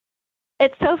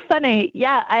 It's so funny.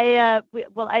 Yeah,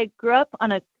 I grew up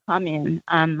on a commune.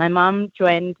 My mom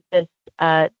joined this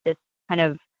kind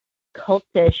of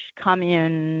cultish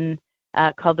commune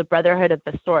called the Brotherhood of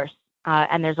the Source,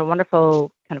 and there's a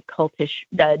wonderful kind of cultish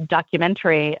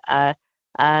documentary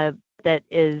that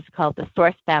is called The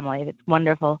Source Family. It's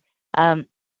wonderful, and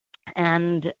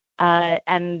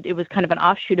it was kind of an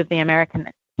offshoot of the American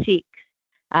Sikhs,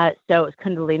 So it was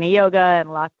Kundalini yoga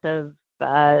and lots of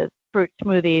fruit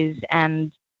smoothies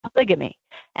and polygamy.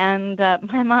 And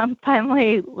my mom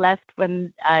finally left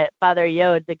when Father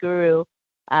Yod, the guru,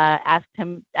 asked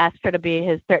her to be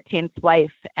his 13th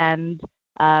wife, and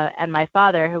my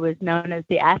father, who was known as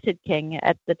the Acid King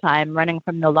at the time, running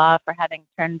from the law for having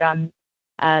turned on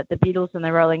the Beatles and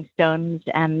the Rolling Stones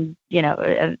and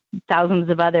thousands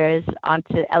of others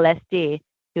onto LSD.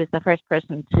 He was the first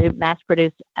person to mass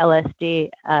produce LSD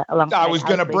alongside. I was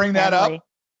going to bring that up.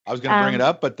 I was going to bring it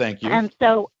up, but thank you. And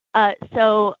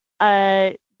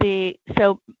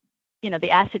the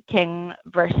Acid King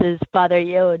versus Father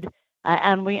Yod,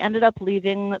 and we ended up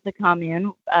leaving the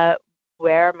commune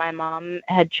where my mom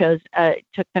had took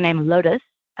the name Lotus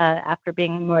after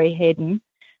being Maury Hayden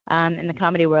in the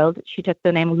comedy world. She took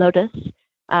the name Lotus,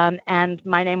 and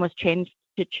my name was changed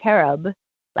to Cherub,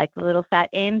 like the little fat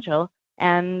angel,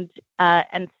 and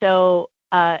so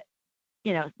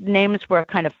names were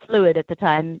kind of fluid at the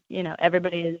time.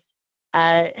 Everybody is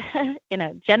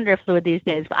gender fluid these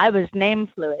days. I was name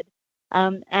fluid.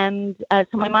 So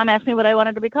my mom asked me what I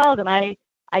wanted to be called, and I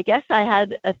guess I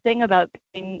had a thing about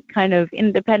being kind of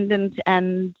independent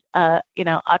and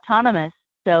autonomous.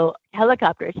 So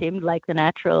Helicopter seemed like the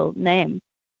natural name.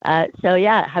 I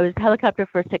was Helicopter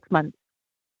for 6 months.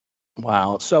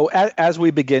 Wow. So as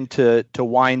we begin to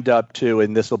wind up to,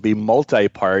 and this will be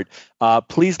multi-part,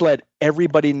 please let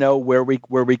everybody know where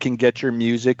we can get your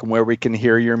music and where we can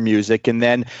hear your music. And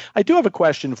then I do have a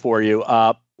question for you.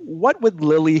 What would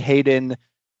Lili Haydn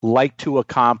like to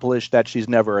accomplish that she's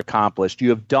never accomplished? You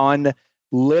have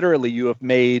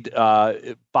made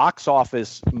box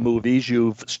office movies.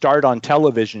 You've starred on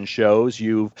television shows.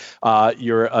 You're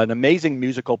an amazing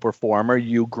musical performer.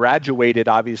 You graduated,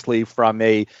 obviously, from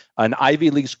an Ivy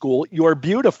League school. You're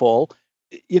beautiful.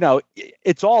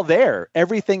 It's all there.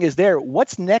 Everything is there.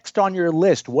 What's next on your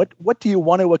list? What do you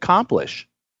want to accomplish?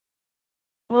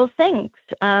 Well, thanks.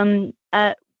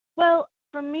 Well,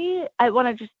 for me, I want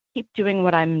to just keep doing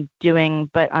what I'm doing,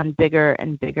 but on bigger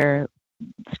and bigger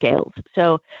scales.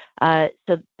 So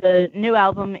the new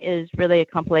album is really a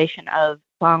compilation of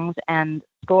songs and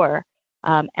score.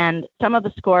 And some of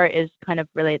the score is kind of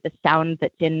really the sound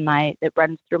that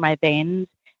runs through my veins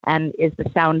and is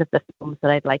the sound of the films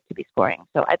that I'd like to be scoring.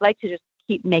 So I'd like to just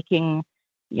keep making,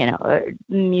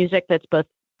 music that's both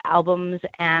albums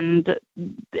and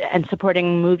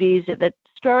supporting movies, that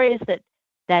stories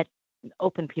that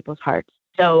open people's hearts.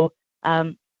 So,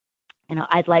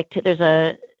 I'd like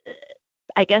to,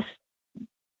 I guess,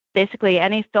 basically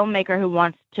any filmmaker who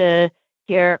wants to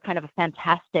hear kind of a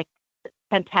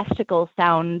fantastical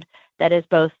sound that is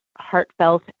both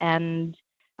heartfelt and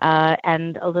a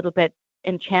little bit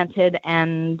enchanted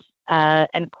and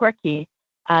quirky,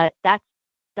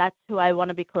 that's who I want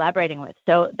to be collaborating with.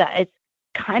 So that it's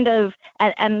kind of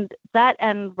and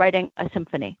writing a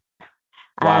symphony.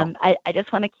 Wow. I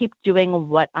just want to keep doing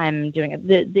what I'm doing.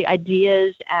 The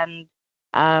ideas and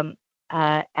kind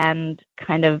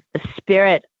of the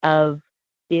spirit of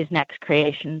these next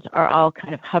creations are all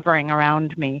kind of hovering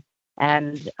around me,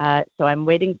 and so I'm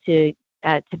waiting to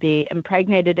be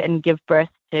impregnated and give birth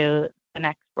to the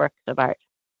next works of art.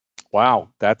 Wow,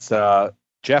 that's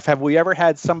Jeff. Have we ever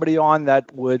had somebody on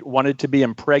that wanted to be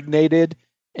impregnated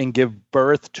and give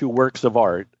birth to works of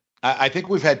art? I think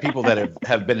we've had people that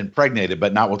have been impregnated,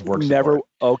 but not with works Never. of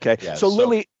art. Okay. Yeah, so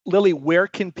Lili, where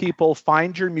can people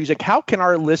find your music? How can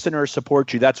our listeners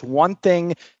support you? That's one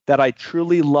thing that I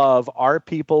truly love. Our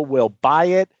people will buy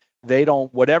it. They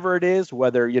don't, whatever it is,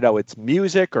 whether it's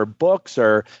music or books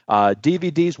or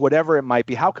DVDs, whatever it might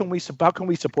be. How can we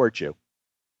support you?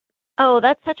 Oh,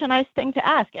 that's such a nice thing to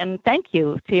ask, and thank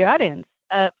you to your audience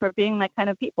for being that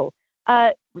kind of people.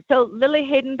 So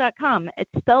LiliHaydn.com.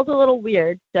 It's spelled a little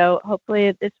weird, so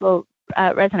hopefully this will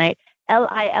resonate.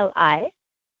 LiliHayd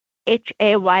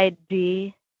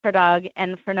for dog,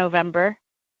 N for November.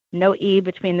 No E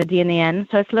between the D and the N.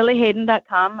 So it's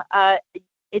LiliHaydn.com.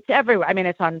 It's everywhere. I mean,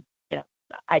 it's on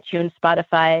iTunes,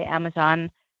 Spotify,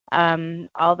 Amazon,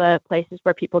 all the places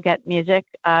where people get music.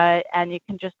 And you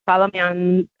can just follow me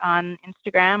on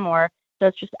Instagram, so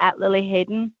it's just at Lili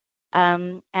Haydn.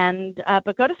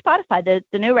 But go to Spotify.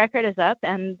 The new record is up,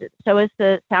 and so is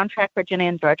the soundtrack for Ginny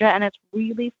and Georgia, and it's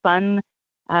really fun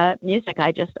music.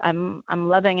 I'm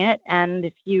loving it, and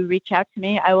if you reach out to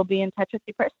me, I will be in touch with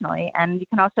you personally. And you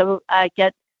can also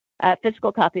get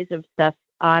physical copies of stuff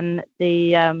on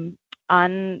the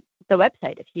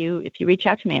website if you reach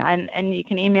out to me, and you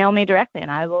can email me directly,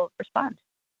 and I will respond.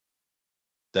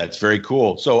 That's very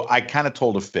cool. So I kind of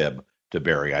told a fib. to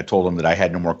Barry. I told him that I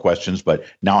had no more questions, but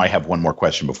now I have one more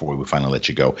question before we finally let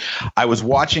you go. I was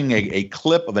watching a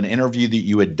clip of an interview that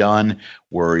you had done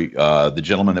where the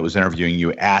gentleman that was interviewing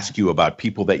you asked you about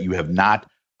people that you have not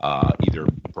either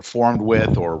performed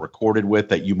with or recorded with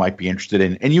that you might be interested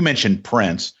in. And you mentioned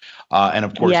Prince. And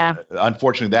of course,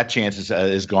 unfortunately, that chance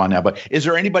is gone now. But is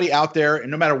there anybody out there, and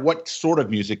no matter what sort of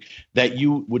music, that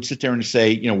you would sit there and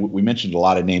say, we mentioned a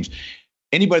lot of names,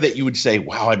 anybody that you would say,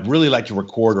 wow, I'd really like to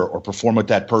record or perform with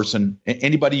that person?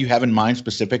 Anybody you have in mind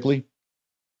specifically?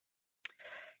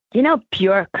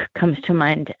 Björk comes to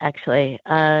mind, actually.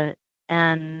 And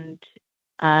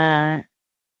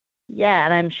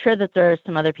I'm sure that there are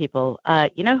some other people.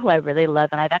 Who I really love,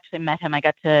 and I've actually met him. I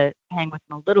got to hang with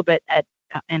him a little bit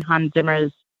in Hans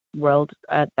Zimmer's world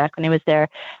back when he was there,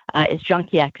 is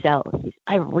Junkie XL.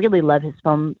 I really love his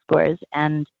film scores,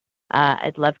 and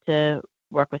I'd love to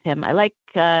work with him. I like,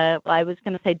 I was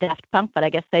going to say Daft Punk, but I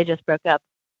guess they just broke up.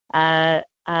 I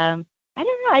don't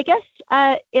know. I guess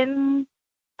I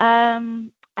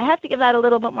have to give that a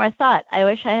little bit more thought. I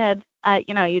wish I had,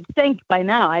 you'd think by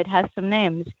now I'd have some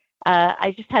names.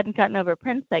 I just hadn't gotten over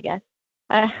Prince, I guess.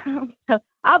 So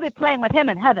I'll be playing with him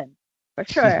in heaven, for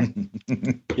sure.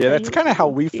 Yeah, that's kind of how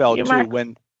we felt,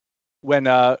 too, when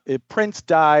Prince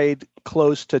died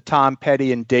close to Tom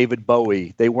Petty and David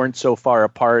Bowie. They weren't so far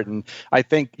apart. And I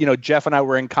think, Jeff and I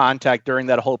were in contact during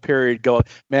that whole period going,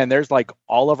 man, there's like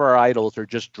all of our idols are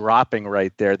just dropping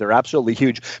right there. They're absolutely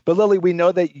huge. But Lily, we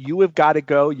know that you have got to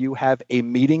go. You have a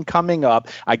meeting coming up.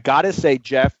 I got to say,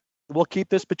 Jeff, we'll keep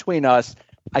this between us.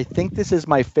 I think this is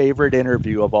my favorite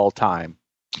interview of all time.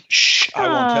 Shh,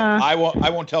 I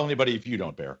won't tell anybody if you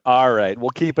don't, Bear. All right. We'll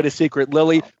keep it a secret.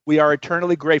 Lily, we are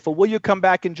eternally grateful. Will you come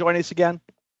back and join us again?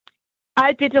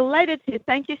 I'd be delighted to.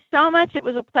 Thank you so much. It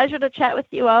was a pleasure to chat with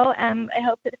you all, and I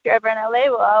hope that if you're ever in LA,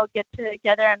 we'll all get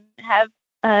together and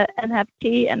have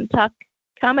tea and talk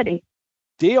comedy.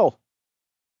 Deal.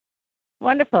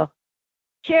 Wonderful.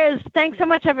 Cheers. Thanks so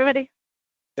much, everybody.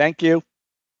 Thank you.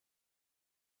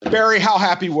 Barry, how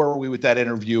happy were we with that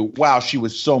interview? Wow, she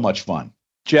was so much fun.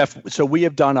 Jeff, so we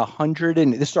have done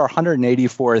this is our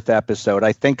 184th episode.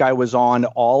 I think I was on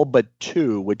all but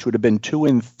 2, which would have been 2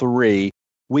 and 3.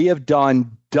 We have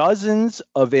done dozens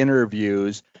of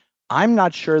interviews. I'm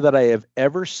not sure that I have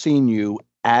ever seen you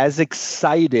as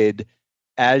excited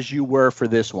as you were for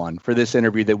this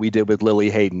interview that we did with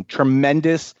Lily Hayden.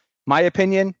 Tremendous. My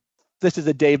opinion, this is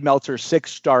a Dave Meltzer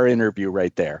 6-star interview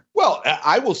right there. Well,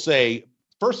 I will say,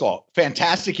 first of all,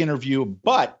 fantastic interview,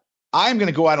 but I'm going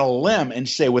to go out on a limb and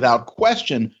say without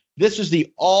question, this is the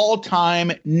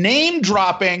all-time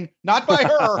name-dropping, not by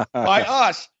her, by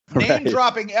us,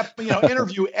 name-dropping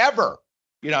interview ever.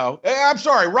 I'm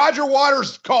sorry, Roger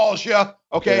Waters calls you.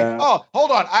 Okay. Yeah. Oh,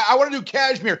 hold on. I want to do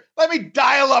Kashmir. Let me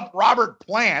dial up Robert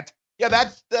Plant. Yeah,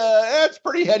 that's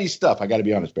pretty heady stuff. I got to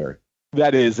be honest, Barry.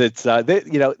 That is, it's,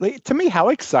 to me, how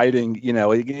exciting,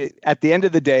 at the end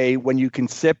of the day, when you can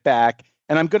sit back.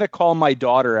 And I'm going to call my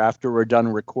daughter after we're done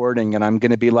recording, and I'm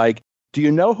going to be like, do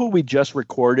you know who we just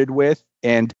recorded with?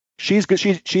 And she's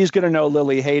going to know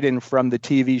Lily Hayden from the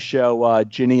TV show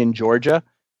Ginny and Georgia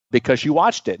because she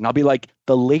watched it. And I'll be like,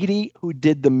 the lady who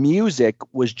did the music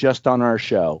was just on our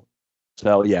show.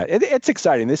 So, yeah, it's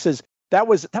exciting. That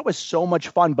was so much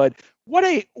fun. But what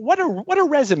a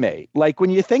resume. Like,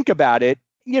 when you think about it,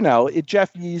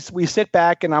 Jeff, we sit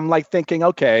back and I'm like thinking,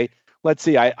 okay, let's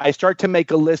see. I start to make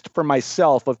a list for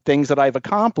myself of things that I've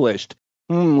accomplished.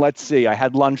 Let's see. I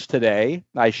had lunch today.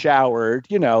 I showered.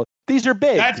 These are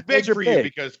big. That's big for you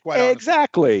because quite honestly,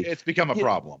 exactly, it's become a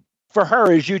problem. For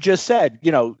her, as you just said,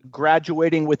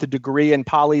 graduating with a degree in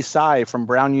poli-sci from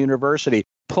Brown University,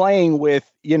 playing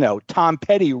with, Tom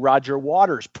Petty, Roger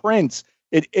Waters, Prince.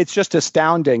 It's just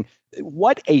astounding.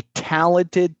 What a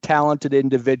talented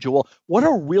individual. What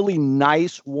a really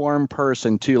nice, warm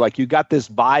person, too. Like, you got this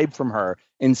vibe from her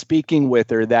in speaking with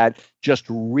her that just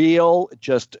real,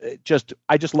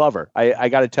 I just love her. I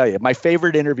got to tell you, my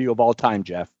favorite interview of all time,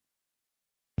 Jeff.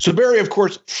 So, Barry, of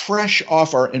course, fresh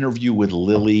off our interview with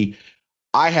Lily,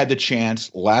 I had the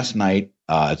chance last night,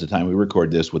 at the time we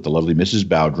record this, with the lovely Mrs.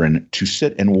 Bowdren, to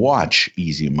sit and watch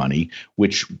Easy Money,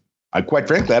 which quite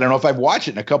frankly, I don't know if I've watched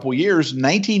it in a couple of years.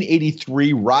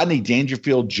 1983, Rodney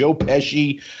Dangerfield, Joe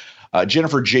Pesci,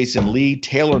 Jennifer Jason Leigh,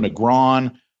 Taylor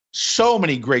Negron, so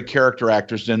many great character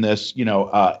actors in this,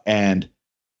 and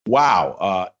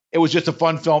wow, it was just a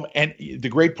fun film. And the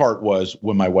great part was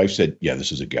when my wife said, yeah,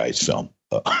 this is a guy's film.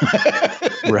 Not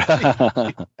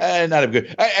a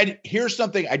good. And here's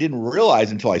something I didn't realize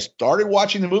until I started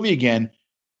watching the movie again.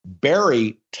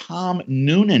 Barry, Tom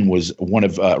Noonan was one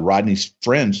of Rodney's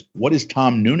friends. What is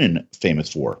Tom Noonan famous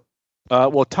for?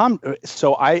 Well, Tom.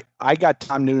 So I got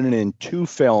Tom Noonan in 2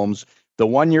 films. The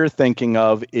one you're thinking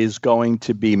of is going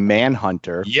to be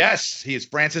Manhunter. Yes, he is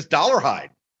Francis Dollarhide.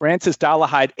 Francis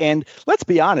Dollarhide, and let's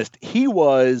be honest, he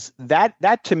was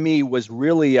that to me was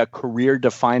really a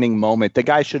career-defining moment. The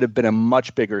guy should have been a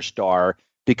much bigger star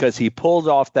because he pulled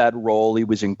off that role. He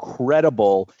was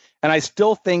incredible. And I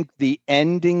still think the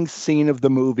ending scene of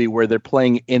the movie where they're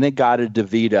playing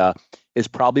In-A-Gadda-Da-Vida is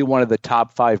probably one of the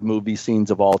top 5 movie scenes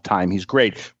of all time. He's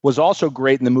great. Was also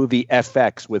great in the movie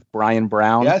FX with Brian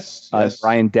Brown. Yes.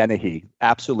 Brian Dennehy.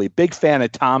 Absolutely. Big fan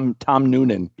of Tom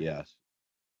Noonan. Yes.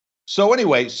 So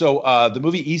anyway, the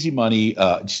movie Easy Money,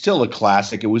 still a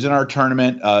classic. It was in our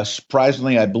tournament.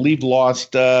 Surprisingly, I believe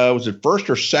lost, was it first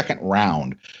or second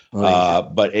round?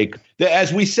 But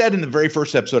as we said in the very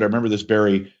first episode, I remember this,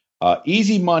 Barry,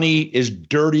 Easy Money is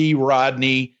dirty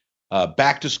Rodney.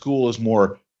 Back to School is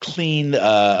more cleaned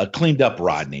up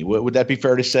Rodney. Would that be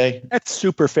fair to say? That's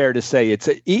super fair to say. It's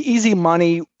Easy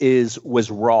Money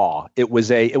was raw. It was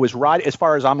Rod, as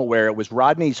far as I'm aware, it was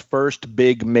Rodney's first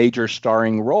big major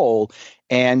starring role,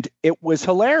 and it was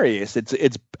hilarious.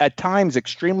 It's at times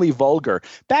extremely vulgar.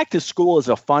 Back to School is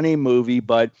a funny movie,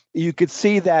 but you could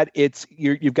see that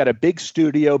you've got a big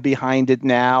studio behind it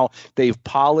now. They've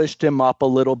polished him up a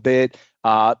little bit.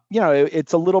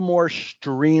 It's a little more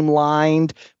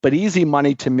streamlined, but Easy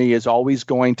Money to me is always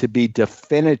going to be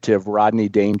definitive Rodney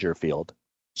Dangerfield.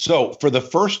 So for the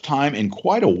first time in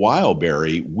quite a while,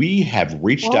 Barry, we have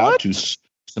reached out to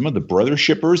some of the brother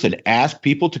shippers and asked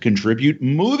people to contribute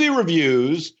movie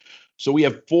reviews. So we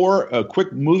have 4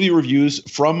 quick movie reviews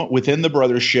from within the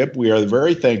brothership. We are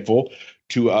very thankful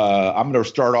to, I'm going to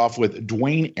start off with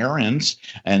Dwayne Aarons.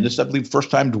 And this is, I believe, the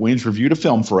first time Dwayne's reviewed a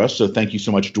film for us. So thank you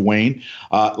so much, Dwayne.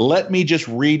 Let me just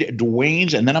read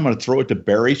Dwayne's, and then I'm going to throw it to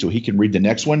Barry so he can read the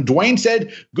next one. Dwayne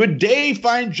said, "Good day,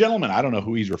 fine gentlemen." I don't know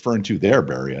who he's referring to there,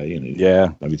 Barry.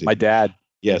 My dad.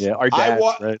 Yes, yeah, our dad,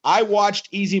 right? I watched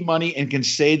Easy Money and can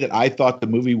say that I thought the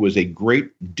movie was a great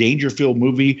Dangerfield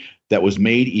movie that was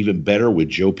made even better with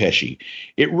Joe Pesci.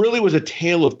 It really was a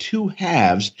tale of 2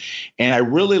 halves, and I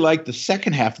really liked the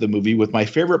second half of the movie, with my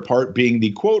favorite part being the,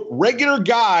 quote, regular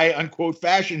guy, unquote,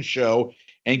 fashion show,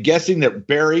 and guessing that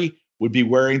Barry would be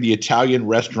wearing the Italian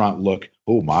restaurant look.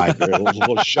 Oh, my, Barry, that was a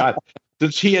little shot.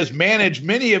 Since he has managed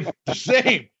many of the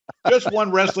same. Just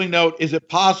one wrestling note. Is it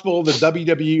possible the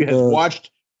WWE has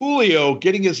watched Julio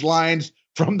getting his lines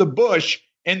from the bush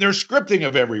in their scripting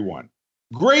of everyone?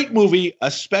 Great movie,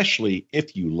 especially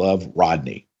if you love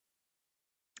Rodney.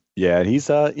 Yeah, he's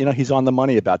on the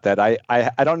money about that.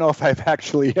 I don't know if I've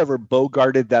actually ever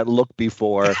bogarted that look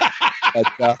before,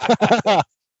 but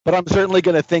I'm certainly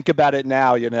going to think about it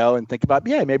now, and think about,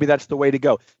 maybe that's the way to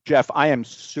go. Jeff, I am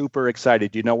super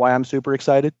excited. Do you know why I'm super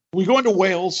excited? We're going to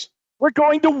Wales. We're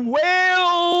going to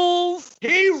Wales.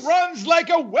 He runs like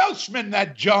a Welshman,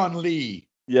 that John Lee.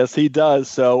 Yes, he does.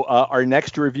 So our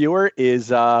next reviewer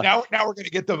is now we're going to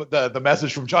get the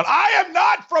message from John. I am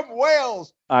not from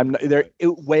Wales. I'm there.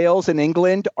 Wales and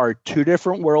England are 2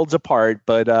 different worlds apart.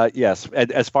 But yes,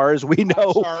 as far as we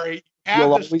know, I'm sorry, have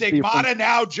the stigmata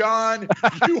now, John.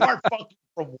 You are fucking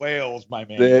from Wales, my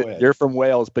man. You're from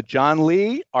Wales. But John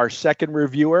Lee, our second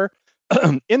reviewer.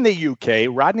 In the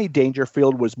UK, Rodney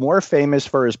Dangerfield was more famous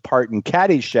for his part in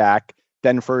Caddyshack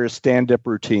than for his stand-up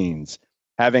routines.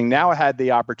 Having now had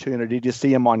the opportunity to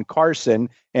see him on Carson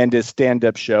and his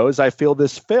stand-up shows, I feel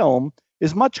this film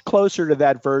is much closer to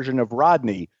that version of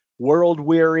Rodney,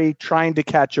 world-weary, trying to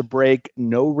catch a break,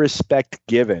 no respect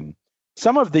given.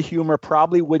 Some of the humor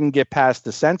probably wouldn't get past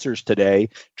the censors today,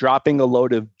 dropping a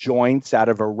load of joints out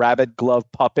of a rabbit glove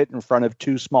puppet in front of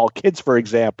 2 small kids, for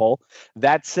example.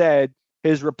 That said,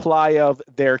 his reply of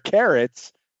 "they're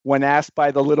carrots" when asked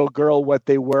by the little girl what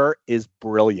they were is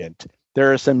brilliant.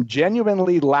 There are some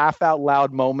genuinely laugh out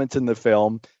loud moments in the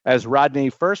film as Rodney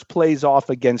first plays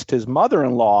off against his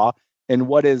mother-in-law in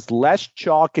what is less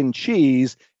chalk and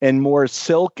cheese and more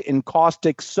silk and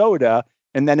caustic soda.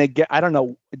 And then again, I don't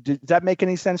know, does that make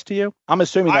any sense to you? I'm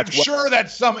assuming I'm sure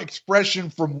that's some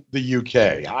expression from the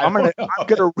UK. I'm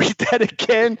gonna read that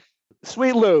again.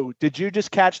 Sweet Lou, did you just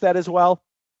catch that as well?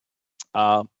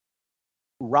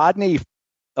 Rodney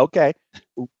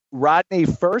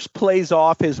first plays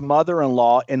off his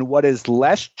mother-in-law in what is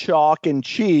less chalk and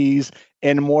cheese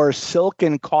and more silk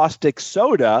and caustic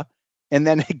soda, and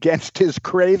then against his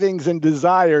cravings and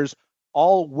desires,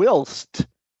 all whilst.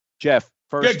 Jeff,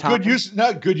 first time.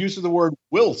 Good use of the word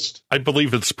whilst. I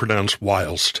believe it's pronounced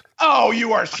whilst. Oh,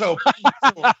 you are so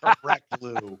correct,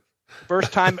 Lou.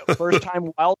 First time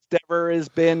whilst ever has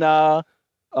been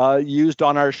used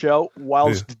on our show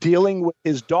whilst dealing with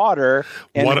his daughter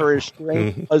and her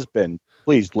estranged husband.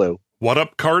 Please, Lou. What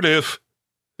up, Cardiff?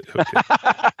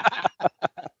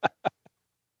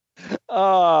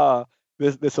 Okay.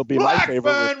 This will be my favorite.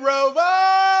 Blackburn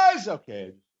Rovers.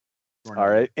 Okay. All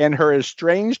right. And her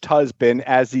estranged husband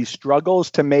as he struggles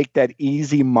to make that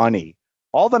easy money.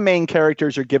 All the main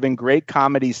characters are given great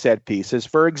comedy set pieces.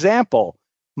 For example,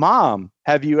 Mom,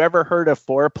 have you ever heard of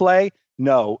foreplay?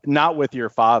 No, not with your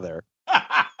father.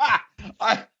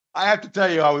 I have to tell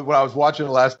you, when I was watching it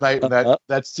last night and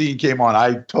that scene came on,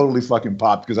 I totally fucking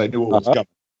popped because I knew what was coming.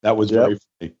 That was very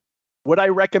funny. Would I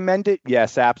recommend it?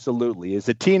 Yes, absolutely. As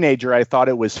a teenager, I thought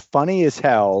it was funny as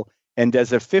hell. And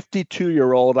as a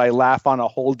 52-year-old, I laugh on a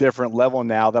whole different level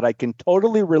now that I can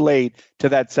totally relate to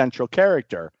that central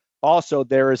character. Also,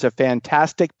 there is a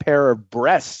fantastic pair of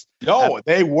breasts. No,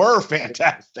 they were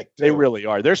fantastic. Too. They really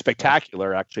are. They're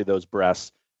spectacular, actually, those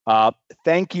breasts.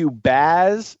 Thank you,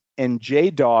 Baz and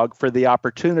J-Dog, for the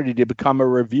opportunity to become a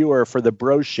reviewer for the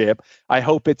Broship. I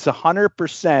hope it's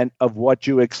 100% of what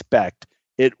you expect.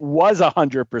 It was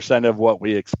 100% of what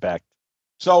we expect.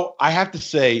 So I have to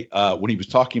say, when he was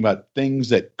talking about things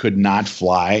that could not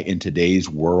fly in today's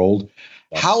world,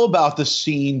 how about the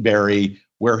scene, Barry,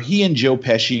 where he and Joe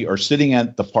Pesci are sitting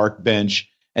at the park bench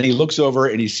and he looks over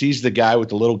and he sees the guy with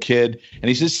the little kid and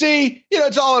he says, see,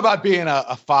 it's all about being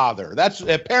a father. That's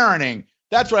parenting.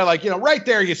 That's what I like, right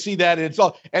there. You see that. And it's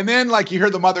all. And then you hear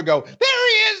the mother go, there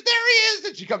he is.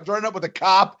 And she comes running up with a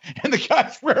cop and the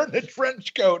guy's wearing a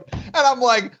trench coat. And I'm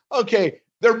like, okay,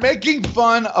 they're making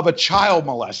fun of a child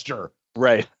molester.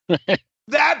 Right.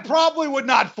 That probably would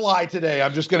not fly today.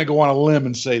 I'm just going to go on a limb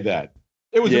and say that.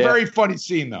 It was a very funny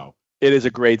scene, though. It is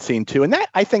a great scene, too. And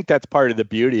I think that's part of the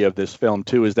beauty of this film,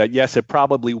 too, is that, yes, it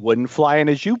probably wouldn't fly. And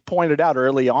as you pointed out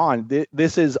early on,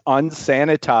 this is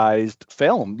unsanitized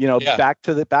film, back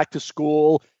to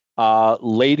school,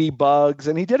 Ladybugs.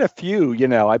 And he did a few,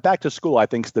 Back to School, I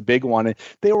think, is the big one. And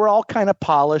they were all kind of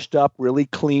polished up, really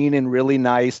clean and really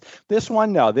nice. This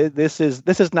one, no, this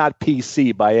is not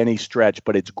PC by any stretch,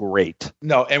 but it's great.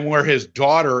 No, and where his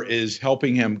daughter is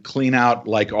helping him clean out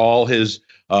all his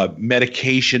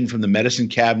medication from the medicine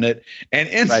cabinet, and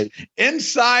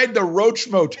inside the Roach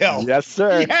Motel. Yes,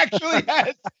 sir. He actually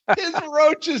has his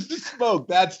roaches to smoke.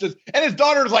 That's just, and his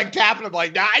daughter's tapping him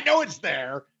I know it's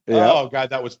there. Yeah. Oh God,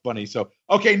 that was funny. So,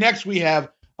 okay, next we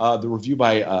have the review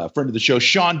by a friend of the show,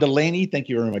 Sean Delaney. Thank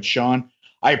you very much, Sean.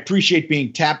 I appreciate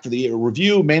being tapped for the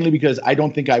review, mainly because I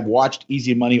don't think I've watched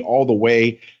Easy Money all the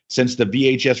way since the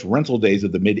VHS rental days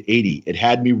of the mid-'80s. It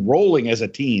had me rolling as a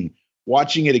teen.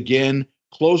 Watching it again,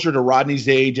 closer to Rodney's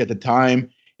age at the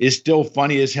time, is still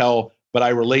funny as hell, but I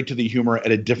relate to the humor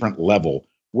at a different level.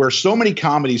 Where so many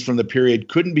comedies from the period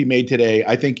couldn't be made today,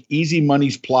 I think Easy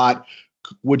Money's plot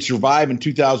would survive in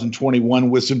 2021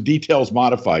 with some details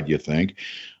modified, you think?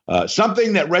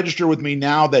 Something that registered with me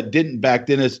now that didn't back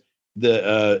then is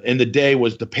in the day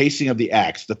was the pacing of the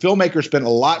acts. The filmmaker spent a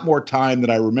lot more time than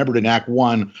I remembered in Act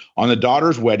 1 on the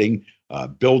daughter's wedding,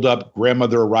 build up,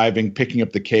 grandmother arriving, picking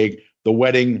up the cake, the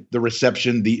wedding, the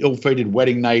reception, the ill-fated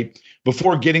wedding night,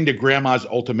 before getting to grandma's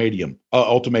ultimatum.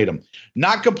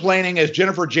 Not complaining, as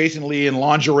Jennifer Jason Leigh in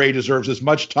lingerie deserves as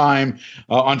much time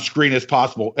on screen as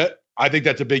possible. I think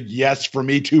that's a big yes for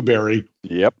me too, Barry.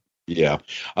 Yep. Yeah.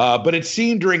 But it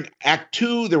seemed during Act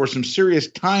 2, there were some serious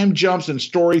time jumps and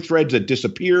story threads that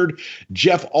disappeared.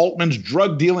 Jeff Altman's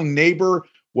drug-dealing neighbor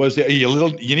was you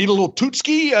need a little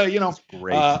tootski,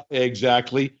 Great.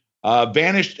 Exactly.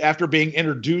 Vanished after being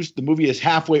introduced. The movie is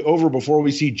halfway over before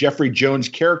we see Jeffrey Jones'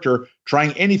 character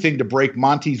trying anything to break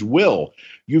Monty's will.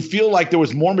 You feel like there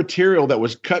was more material that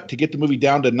was cut to get the movie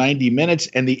down to 90 minutes,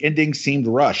 and the ending seemed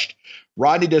rushed.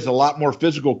 Rodney does a lot more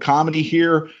physical comedy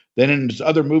here than in his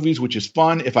other movies, which is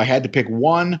fun. If I had to pick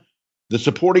one, the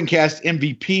supporting cast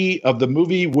MVP of the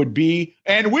movie would be,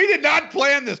 and we did not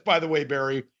plan this, by the way,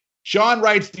 Barry. Sean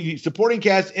writes the supporting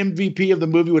cast MVP of the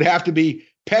movie would have to be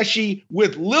Pesci,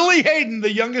 with Lily Hayden,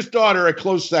 the youngest daughter, a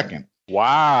close second.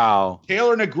 Wow.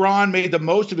 Taylor Negron made the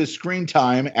most of his screen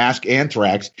time, ask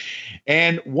Anthrax.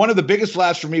 And one of the biggest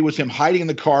laughs for me was him hiding in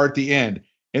the car at the end.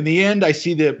 In the end, I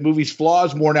see the movie's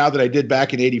flaws more now than I did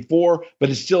back in 84, but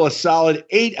it's still a solid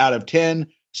 8 out of 10.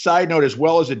 Side note, as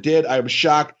well as it did, I was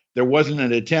shocked there wasn't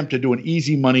an attempt to do an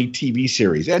Easy Money TV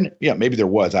series. And yeah, maybe there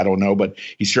was. I don't know, but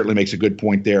he certainly makes a good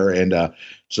point there. And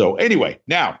so anyway,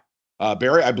 now,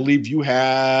 Barry, I believe you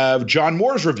have John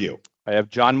Moore's review. I have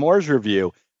John Moore's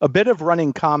review. A bit of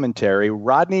running commentary.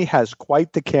 Rodney has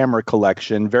quite the camera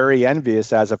collection, very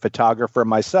envious as a photographer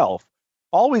myself.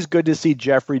 Always good to see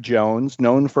Jeffrey Jones,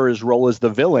 known for his role as the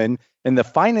villain in the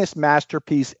finest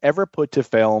masterpiece ever put to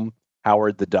film,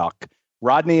 Howard the Duck.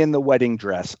 Rodney in the wedding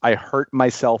dress. I hurt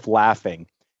myself laughing.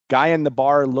 Guy in the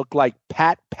bar looked like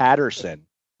Pat Patterson.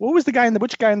 What was which guy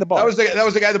in the bar? That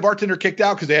was the guy the bartender kicked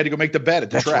out because they had to go make the bet at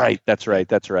the track. That's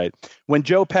right. When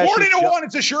Joe Pesci 40-1,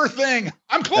 it's a sure thing.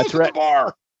 I'm close to the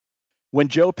bar. When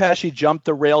Joe Pesci jumped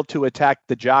the rail to attack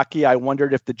the jockey, I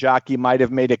wondered if the jockey might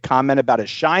have made a comment about a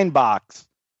shine box.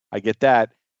 I get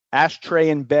that. Ashtray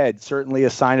in bed, certainly a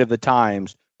sign of the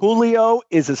times. Julio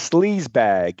is a sleaze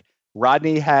bag.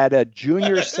 Rodney had a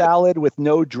junior salad with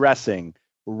no dressing.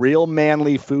 Real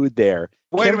manly food there.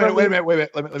 Wait a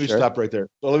minute. Let me stop right there.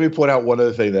 So let me point out one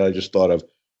other thing that I just thought of.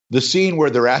 The scene where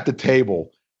they're at the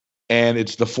table and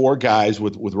it's the four guys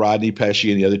with Rodney,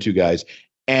 Pesci, and the other two guys.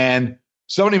 And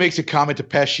somebody makes a comment to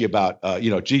Pesci about,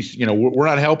 we're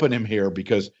not helping him here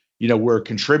because, we're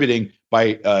contributing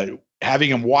by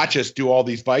having him watch us do all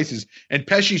these vices. And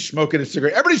Pesci's smoking a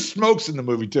cigarette. Everybody smokes in the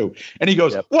movie too. And he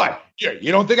goes, What?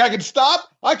 You don't think I can stop?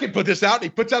 I can put this out. And he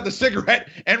puts out the cigarette.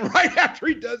 And right after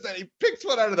he does that, he picks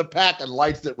one out of the pack and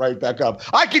lights it right back up.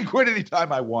 I can quit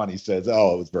anytime I want, he says.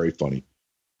 Oh, it was very funny.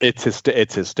 It's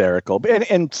hysterical.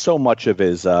 And so much of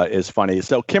it is funny.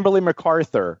 So Kimberly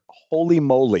MacArthur, holy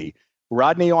moly.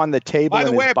 Rodney on the table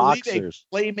in his boxers.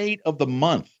 By the way, I believe a Playmate of the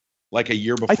Month like a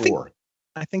year before.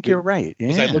 I think you're right.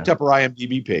 Yeah. I looked up her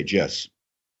IMDb page. Yes.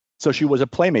 So she was a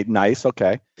Playmate. Nice.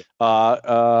 Okay.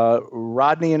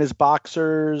 Rodney in his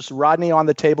boxers. Rodney on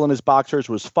the table in his boxers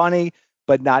was funny,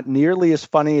 but not nearly as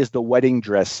funny as the wedding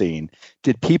dress scene.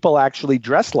 Did people actually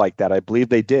dress like that? I believe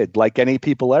they did. Like any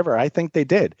people ever. I think they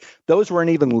did. Those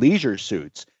weren't even leisure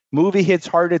suits. Movie hits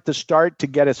hard at the start to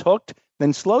get us hooked,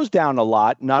 then slows down a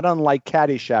lot, not unlike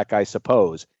Caddyshack, I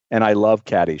suppose. And I love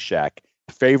Caddyshack.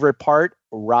 Favorite part,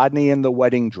 Rodney in the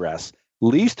wedding dress.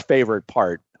 Least favorite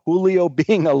part, Julio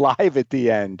being alive at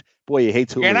the end. Boy, he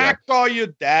hates Julio. Can I call you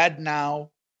Dad now?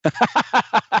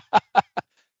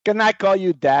 Can I call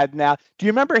you Dad now? Do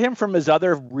you remember him from his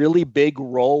other really big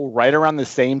role right around the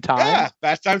same time? Yeah,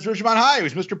 Fast Times at Ridgemont High. He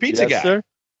was Mr. Pizza Guy. Sir.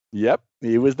 Yep,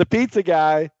 he was the pizza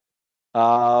guy.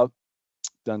 Dun,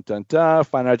 dun, dun.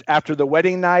 Find out after the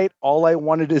wedding night, all I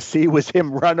wanted to see was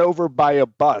him run over by a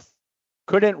bus.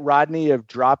 Couldn't Rodney have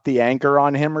dropped the anchor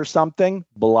on him or something?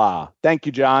 Blah. Thank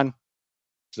you, John.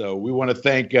 So we want to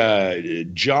thank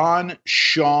John,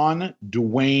 Sean,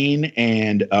 Dwayne,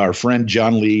 and our friend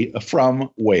John Lee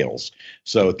from Wales.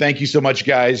 So thank you so much,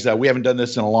 guys. We haven't done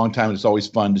this in a long time. It's always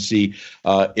fun to see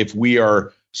if we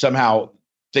are somehow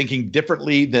thinking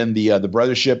differently than the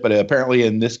brothership. But apparently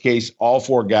in this case, all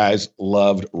four guys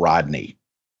loved Rodney.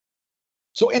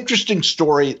 So interesting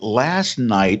story. Last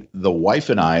night, the wife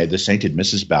and I, the sainted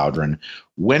Mrs. Bowdren,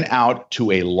 went out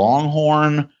to a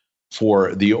Longhorn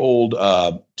for the old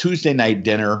Tuesday night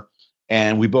dinner,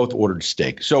 and we both ordered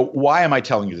steak. So why am I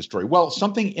telling you this story? Well,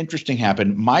 something interesting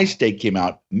happened. My steak came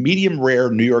out medium rare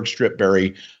New York strip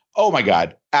berry. Oh my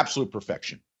God, absolute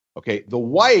perfection. Okay, the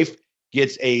wife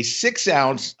gets a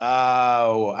 6-ounce,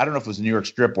 I don't know if it was a New York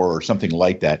strip or something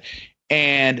like that.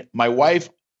 And my wife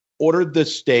ordered the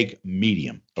steak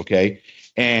medium. Okay.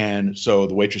 And so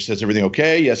the waitress says, everything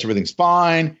okay? Yes, everything's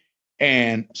fine.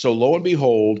 And so lo and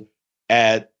behold,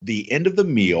 at the end of the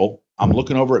meal, I'm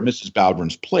looking over at Mrs.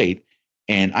 Bowdren's plate,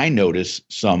 and I notice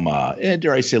some,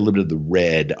 dare I say, a little bit of the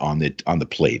red on the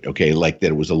plate. Okay, like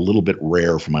that it was a little bit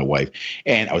rare for my wife,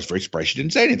 and I was very surprised she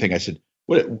didn't say anything. I said,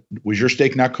 "What was your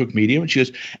steak not cooked medium?" And she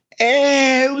goes,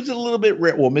 it was a little bit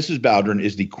rare. Well, Mrs. Bowdren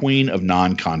is the queen of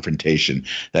non-confrontation.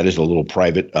 That is a little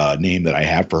private name that I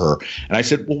have for her. And I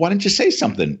said, well, why didn't you say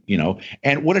something?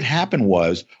 And what had happened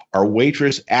was our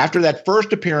waitress, after that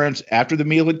first appearance, after the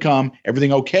meal had come,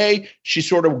 everything okay, she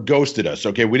sort of ghosted us.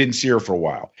 Okay, we didn't see her for a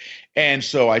while. And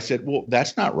so I said, well,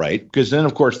 that's not right. Because then,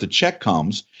 of course, the check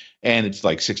comes, and it's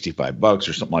like $65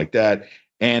 or something like that.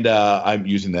 And I'm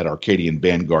using that Arcadian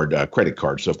Vanguard credit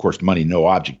card. So, of course, money, no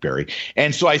object, Barry.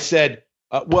 And so I said,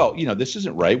 well, this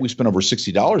isn't right. We spent over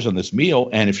 $60 on this meal.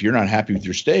 And if you're not happy with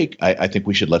your steak, I think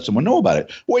we should let someone know about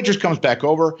it. Waitress comes back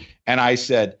over, and I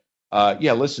said,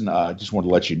 yeah, listen, I just wanted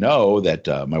to let you know that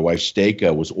my wife's steak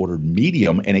was ordered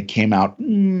medium, and it came out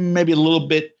maybe a little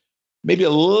bit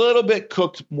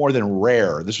cooked more than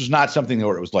rare. This was not something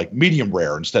where it was like medium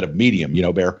rare instead of medium,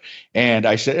 Bear. And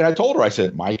I told her, I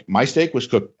said, my steak was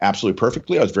cooked absolutely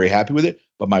perfectly. I was very happy with it,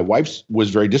 but my wife's was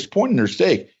very disappointed in her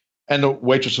steak. And the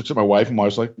waitress looks at my wife, and I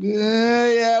was like,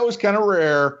 yeah, it was kind of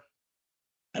rare.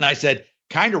 And I said,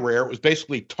 kind of rare. It was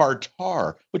basically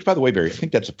tartare, which, by the way, Barry, I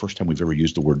think that's the first time we've ever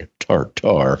used the word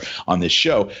tartare on this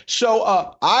show. So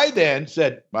I then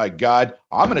said, my God,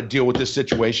 I'm going to deal with this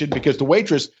situation, because the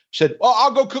waitress said, well,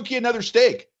 I'll go cook you another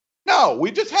steak. No,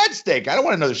 we just had steak. I don't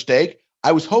want another steak.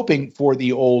 I was hoping for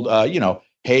the old,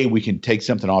 hey, we can take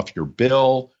something off your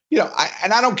bill.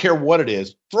 and I don't care what it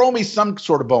is. Throw me some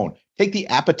sort of bone. Take the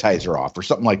appetizer off or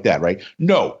something like that, right?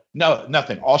 No,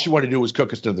 nothing. All she wanted to do was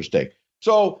cook us another steak.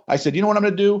 So I said, you know what I'm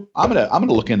going to do? I'm going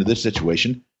to look into this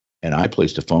situation. And I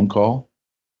placed a phone call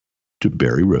to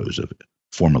Barry Rose,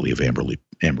 formerly of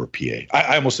Amber, PA.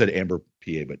 I almost said Amber,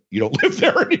 PA, but you don't live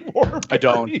there anymore. I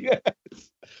don't. Yes.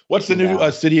 What's the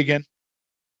new city again?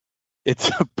 It's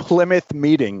a Plymouth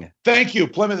meeting. Thank you,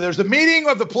 Plymouth. There's a meeting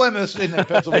of the Plymouths in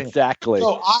Pennsylvania. Exactly.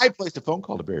 So I placed a phone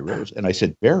call to Barry Rose, and I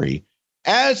said, Barry,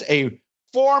 as a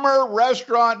former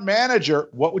restaurant manager,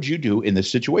 what would you do in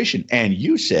this situation? And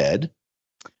you said?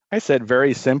 I said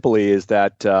very simply is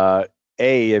that,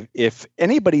 if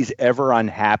anybody's ever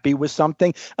unhappy with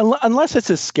something, unless it's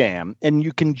a scam, and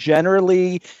you can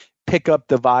generally pick up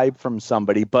the vibe from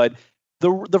somebody, but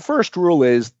the first rule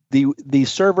is the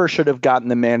server should have gotten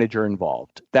the manager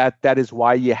involved. That is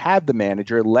why you have the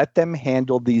manager. Let them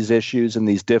handle these issues and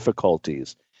these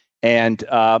difficulties. And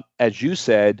as you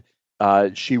said,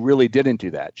 she really didn't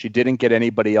do that. She didn't get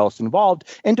anybody else involved.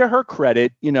 And to her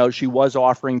credit, she was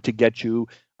offering to get you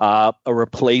a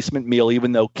replacement meal,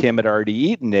 even though Kim had already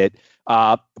eaten it.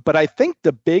 But I think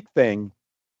the big thing,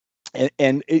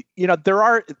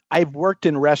 I've worked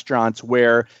in restaurants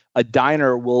where a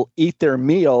diner will eat their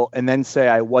meal and then say,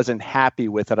 I wasn't happy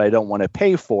with it, I don't want to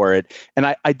pay for it. And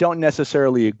I don't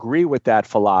necessarily agree with that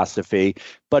philosophy.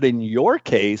 But in your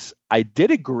case, I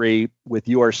did agree with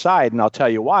your side. And I'll tell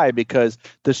you why, because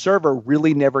the server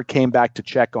really never came back to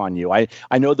check on you. I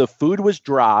know the food was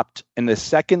dropped. And the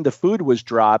second the food was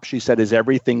dropped, she said, is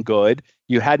everything good?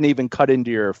 You hadn't even cut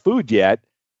into your food yet.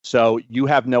 So you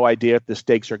have no idea if the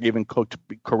steaks are even cooked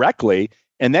correctly.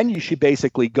 And then she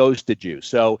basically ghosted you.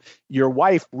 So your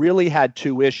wife really had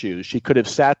two issues. She could have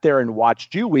sat there and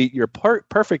watched you eat your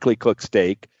perfectly cooked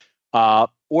steak,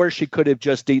 or she could have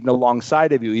just eaten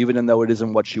alongside of you, even though it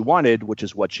isn't what she wanted, which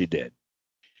is what she did.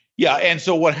 Yeah. And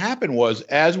so what happened was,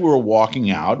 as we were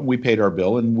walking out, we paid our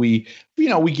bill, and we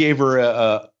gave her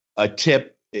a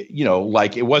tip,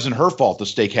 like it wasn't her fault the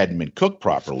steak hadn't been cooked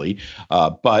properly.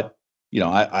 But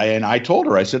I told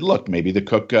her, I said, look, maybe the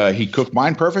cook, he cooked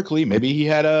mine perfectly. Maybe he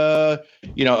had a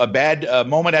bad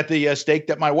moment at the steak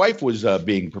that my wife was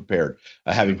having prepared.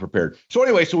 So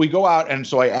anyway, so we go out. And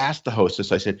so I asked the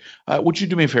hostess, I said, would you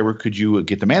do me a favor? Could you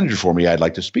get the manager for me? I'd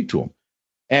like to speak to him.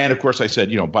 And of course I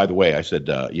said, by the way, I said,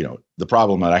 the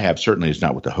problem that I have certainly is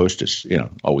not with the hostess,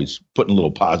 always putting a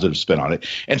little positive spin on it.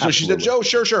 And so Absolutely. She said, Joe,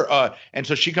 sure. And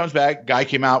so she comes back, guy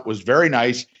came out, was very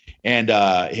nice. And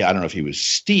I don't know if he was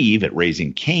Steve at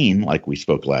Raising Cane, like we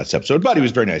spoke last episode, but he was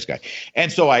a very nice guy.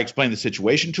 And so I explained the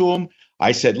situation to him.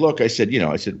 I said, look,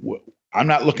 I'm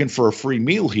not looking for a free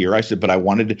meal here. I said, but I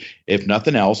wanted, if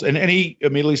nothing else. And he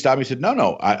immediately stopped me and said,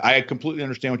 no, I completely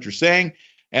understand what you're saying.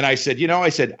 And I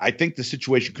said, I think the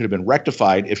situation could have been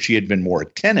rectified if she had been more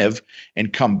attentive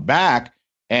and come back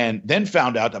and then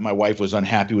found out that my wife was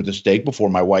unhappy with the steak before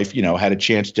my wife, had a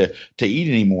chance to eat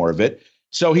any more of it.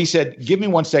 So he said, give me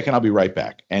 1 second, I'll be right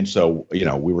back. And so,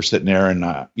 we were sitting there and,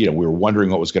 we were wondering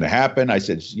what was going to happen. I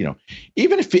said,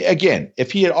 even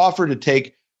if he had offered to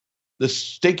take the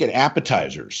steak and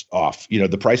appetizers off,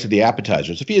 the price of the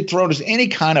appetizers, if he had thrown us any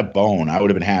kind of bone, I would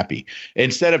have been happy,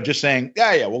 instead of just saying,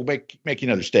 yeah, we'll make you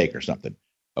another steak or something.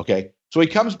 Okay. So he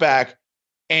comes back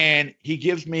and he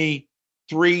gives me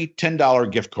 3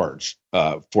 $10 gift cards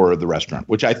for the restaurant,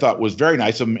 which I thought was very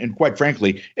nice of him. And quite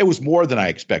frankly, it was more than I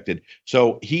expected.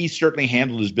 So he certainly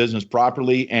handled his business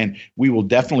properly, and we will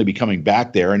definitely be coming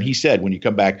back there. And he said, when you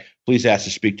come back, please ask to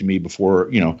speak to me before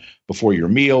your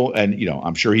meal. And,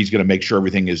 I'm sure he's going to make sure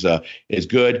everything is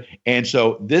good. And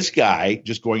so this guy,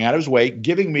 just going out of his way,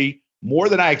 giving me more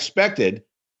than I expected,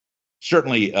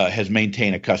 certainly has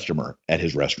maintained a customer at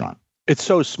his restaurant. It's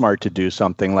so smart to do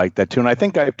something like that, too. And I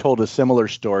think I've told a similar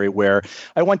story where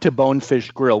I went to Bonefish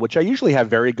Grill, which I usually have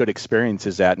very good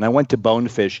experiences at. And I went to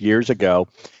Bonefish years ago,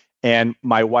 and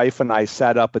my wife and I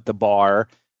sat up at the bar.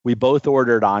 We both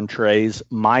ordered entrees.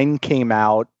 Mine came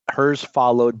out, hers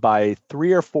followed by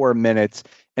 3 or 4 minutes,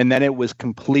 and then it was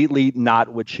completely not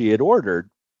what she had ordered.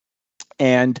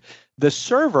 And the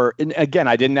server, and again,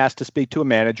 I didn't ask to speak to a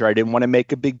manager. I didn't want to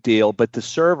make a big deal, but the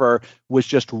server was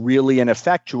just really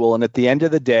ineffectual. And at the end of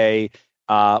the day,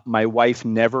 my wife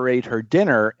never ate her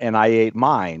dinner and I ate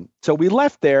mine. So we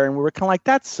left there and we were kind of like,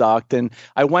 that sucked. And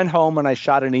I went home and I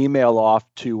shot an email off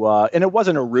to, and it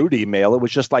wasn't a rude email. It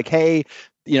was just like, hey,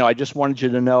 I just wanted you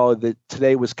to know that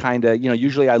today was kind of,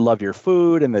 usually I love your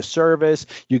food and the service.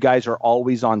 You guys are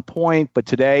always on point. But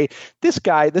today, this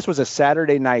was a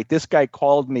Saturday night. This guy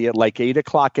called me at like 8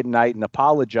 o'clock at night and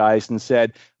apologized and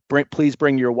said, please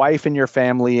bring your wife and your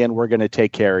family in. We're going to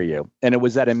take care of you. And it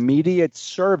was that immediate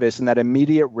service and that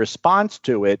immediate response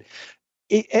to it.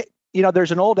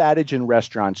 There's an old adage in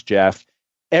restaurants, Jeff.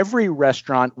 Every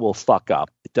restaurant will fuck up.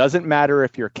 It doesn't matter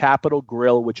if you're Capital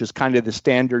Grille, which is kind of the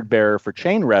standard bearer for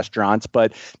chain restaurants,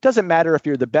 but it doesn't matter if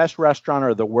you're the best restaurant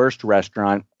or the worst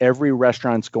restaurant. Every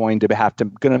restaurant's going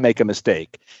to make a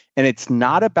mistake. And it's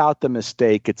not about the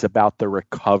mistake, it's about the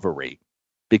recovery.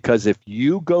 Because if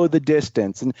you go the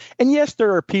distance, and yes,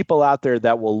 there are people out there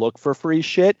that will look for free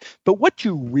shit, but what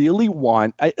you really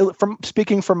want,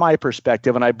 speaking from my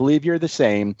perspective, and I believe you're the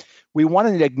same, we want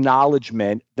an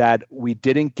acknowledgement that we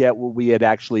didn't get what we had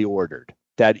actually ordered,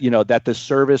 that the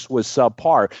service was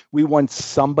subpar. We want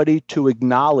somebody to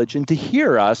acknowledge and to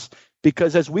hear us,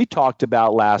 because as we talked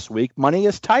about last week, money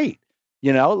is tight.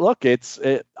 Look,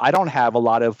 I don't have a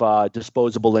lot of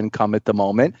disposable income at the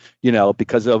moment,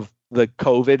 because of the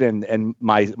COVID and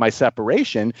my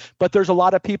separation, but there's a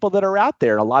lot of people that are out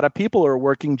there. A lot of people are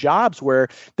working jobs where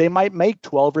they might make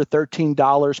 $12 or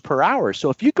 $13 per hour. So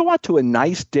if you go out to a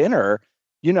nice dinner,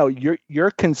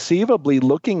 you're conceivably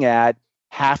looking at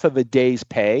half of a day's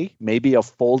pay, maybe a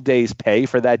full day's pay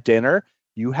for that dinner.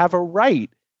 You have a right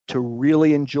to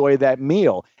really enjoy that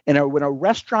meal. And when a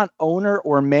restaurant owner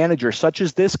or manager, such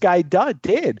as this guy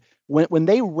did, when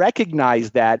they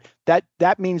recognize that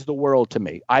means the world to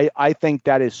me. I think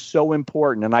that is so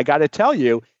important. And I got to tell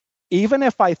you, even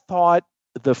if I thought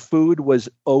the food was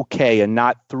okay and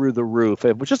not through the roof,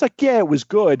 it was just like, yeah, it was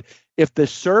good. If the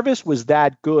service was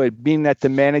that good, meaning that the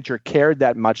manager cared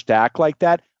that much to act like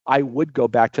that, I would go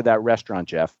back to that restaurant,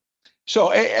 Jeff.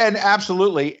 So, and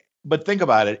absolutely. But think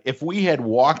about it. If we had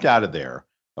walked out of there,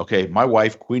 okay, my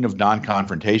wife, queen of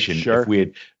non-confrontation, sure. If we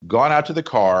had gone out to the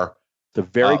car. It's a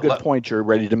very good point you're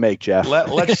ready to make, Jeff.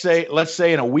 Let's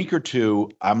say in a week or two,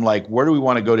 I'm like, where do we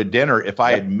want to go to dinner? If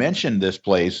I had mentioned this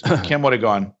place, Kim would have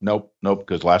gone, nope,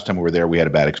 because last time we were there, we had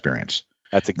a bad experience.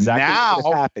 That's exactly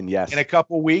what happened, yes. In a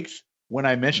couple of weeks, when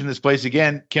I mention this place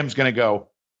again, Kim's going to go,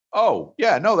 oh,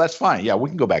 yeah, no, that's fine. Yeah, we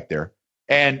can go back there.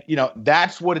 And,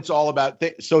 that's what it's all about.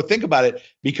 So think about it.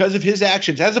 Because of his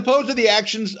actions, as opposed to the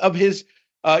actions of his,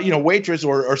 waitress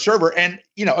or server. And,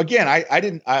 again,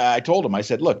 I told him, I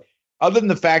said, look, other than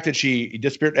the fact that she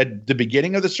disappeared at the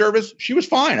beginning of the service, she was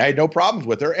fine. I had no problems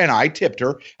with her, and I tipped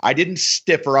her. I didn't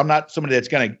stiff her. I'm not somebody that's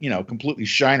going to, completely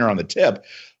shine her on the tip.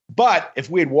 But if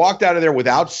we had walked out of there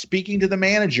without speaking to the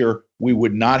manager, we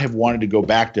would not have wanted to go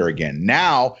back there again.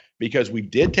 Now, because we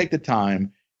did take the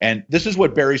time, and this is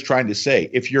what Barry's trying to say.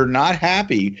 If you're not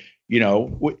happy,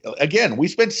 again, we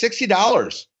spent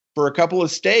 $60 for a couple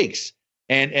of steaks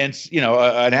and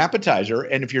an appetizer.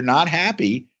 And if you're not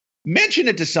happy, mention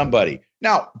it to somebody.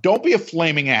 Now, don't be a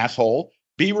flaming asshole.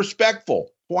 Be respectful.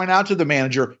 Point out to the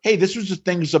manager, hey, this was the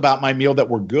things about my meal that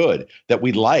were good, that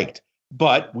we liked,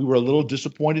 but we were a little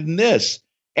disappointed in this.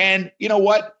 And you know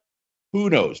what?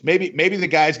 Who knows? Maybe the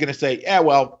guy's going to say, yeah,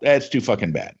 well, that's too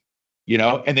fucking bad.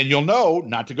 And then you'll know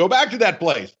not to go back to that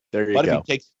place. There you go. But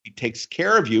if he takes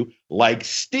care of you like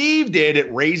Steve did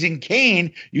at Raising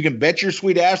Cane, you can bet your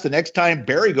sweet ass the next time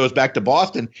Barry goes back to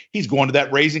Boston, he's going to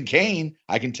that Raising Cane.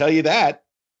 I can tell you that.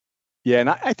 Yeah, and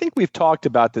I think we've talked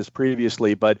about this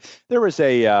previously, but there was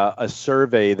a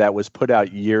survey that was put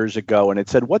out years ago, and it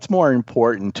said, what's more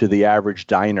important to the average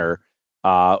diner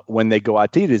when they go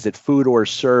out to eat? Is it food or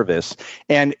service?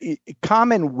 And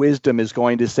common wisdom is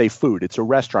going to say food. It's a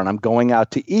restaurant. I'm going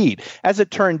out to eat. As it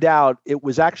turned out, it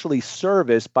was actually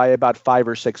service by about 5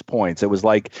 or 6 points. It was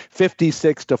like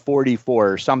 56 to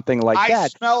 44 or something like that. I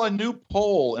smell a new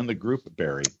poll in the group,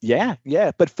 Barry. Yeah.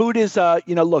 But food is,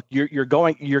 look, you're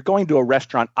going to a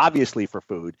restaurant obviously for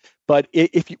food. But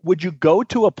would you go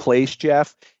to a place,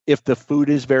 Jeff, if the food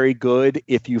is very good,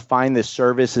 if you find the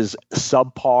service is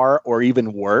subpar or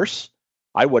even worse?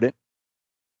 I wouldn't.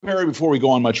 Barry, before we go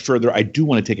on much further, I do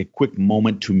want to take a quick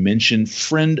moment to mention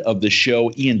friend of the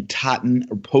show, Ian Totten,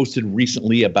 posted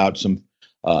recently about some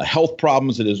health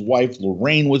problems that his wife,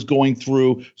 Lorraine, was going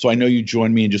through. So I know you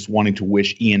joined me in just wanting to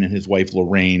wish Ian and his wife,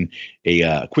 Lorraine,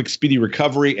 a quick, speedy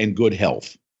recovery and good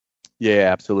health.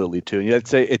 Yeah, absolutely, too.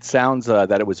 It sounds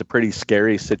that it was a pretty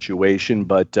scary situation,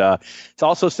 but it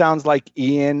also sounds like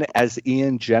Ian, as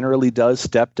Ian generally does,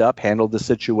 stepped up, handled the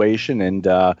situation, and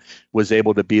was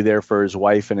able to be there for his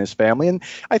wife and his family. And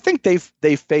I think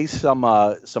they've faced some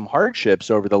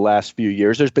hardships over the last few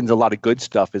years. There's been a lot of good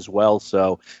stuff as well.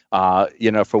 So,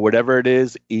 for whatever it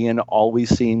is, Ian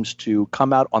always seems to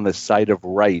come out on the side of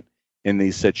right in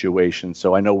these situations.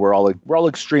 So I know we're all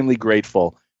extremely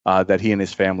grateful that he and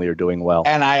his family are doing well.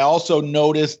 And I also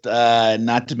noticed,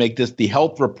 not to make this the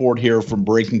health report here from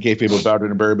Breaking Kayfabe with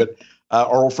Bowden and Barry, but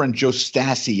Our old friend Joe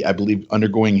Stassi, I believe,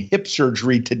 undergoing hip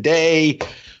surgery today.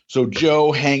 So,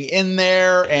 Joe, hang in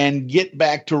there and get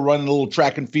back to running a little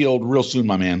track and field real soon,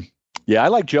 my man. Yeah, I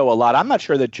like Joe a lot. I'm not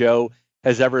sure that Joe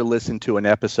has ever listened to an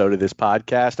episode of this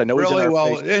podcast. I know really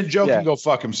well, and Joe can go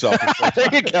fuck himself.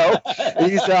 There you go.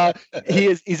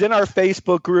 He's in our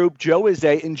Facebook group. Joe is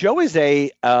a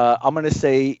I'm going to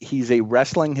say he's a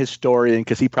wrestling historian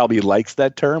because he probably likes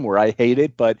that term where I hate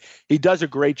it, but he does a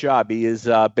great job. He has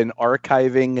been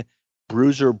archiving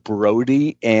Bruiser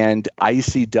Brody and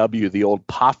ICW, the old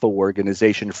PAFA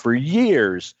organization, for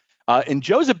years. And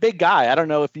Joe's a big guy. I don't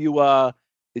know if you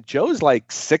Joe's like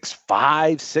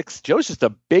 6'5", 6. Joe's just a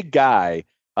big guy,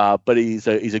 but he's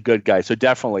a good guy. So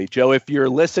definitely, Joe, if you're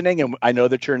listening, and I know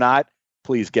that you're not,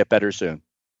 please get better soon.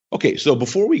 Okay, so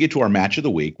before we get to our match of the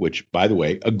week, which, by the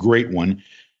way, a great one,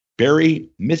 Barry,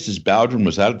 Mrs. Bowdren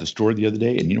was out at the store the other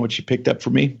day, and you know what she picked up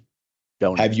for me?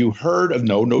 Donuts. Have you heard of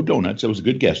no donuts? It was a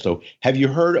good guess, though. Have you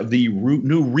heard of the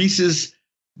new Reese's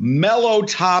Mellow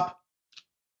Top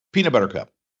Peanut Butter Cup?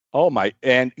 Oh my!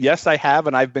 And yes, I have,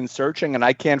 and I've been searching, and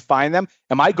I can't find them.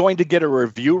 Am I going to get a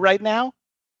review right now?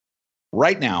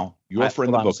 Right now, your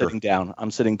friend the Booker.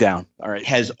 I'm sitting down. All right.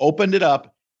 Has opened it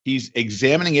up. He's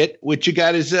examining it. What you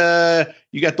got is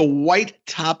you got the white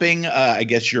topping, I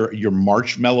guess your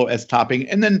marshmallow as topping,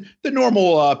 and then the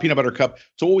normal peanut butter cup.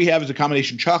 So what we have is a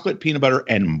combination chocolate, peanut butter,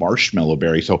 and marshmallow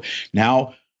berry. So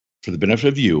now, for the benefit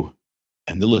of you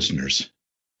and the listeners,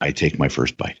 I take my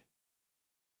first bite.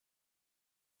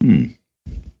 Let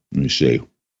me see.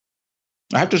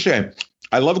 I have to say,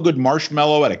 I love a good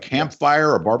marshmallow at a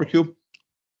campfire or barbecue.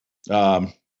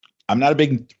 I'm not a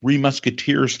big Three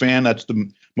Musketeers fan. That's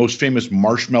the most famous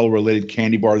marshmallow-related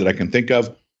candy bar that I can think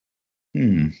of.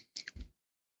 You're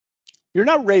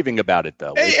not raving about it,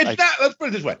 though. It's not. Let's put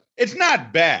it this way. It's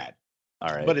not bad.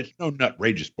 All right. But it's no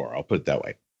nutrageous bar. I'll put it that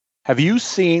way. Have you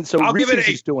seen? So Reese's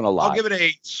is doing a lot. I'll give it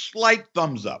a slight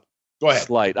thumbs up. Go ahead.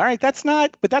 Slight. All right. That's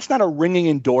not a ringing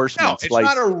endorsement. No, it's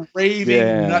not a raving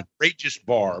nutrageous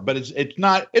bar, but it's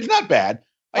not bad.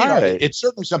 Right. It's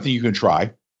certainly something you can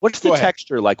try. What's the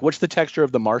texture like? What's the texture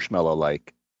of the marshmallow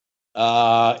like?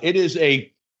 It is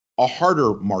a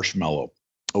harder marshmallow.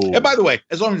 Ooh. And by the way,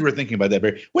 as long as we're thinking about that,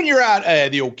 Barry, when you're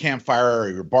at the old campfire or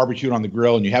you're barbecuing on the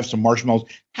grill and you have some marshmallows,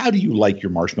 how do you like your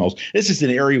marshmallows? This is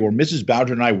an area where Mrs.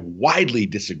 Bowdren and I widely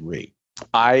disagree.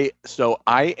 I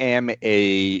am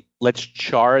a let's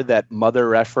char that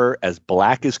mother effer as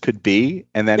black as could be,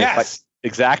 and then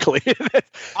exactly.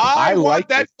 I want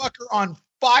that fucker on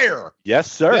fire.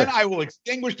 Yes, sir. Then I will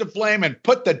extinguish the flame and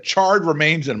put the charred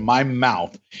remains in my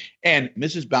mouth. And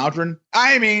Mrs. Bowdren,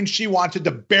 I mean, she wanted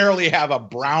to barely have a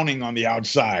browning on the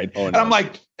outside. Oh, no. And I'm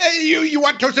like, hey, you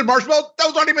want toasted marshmallow?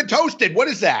 Those aren't even toasted. What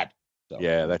is that? So,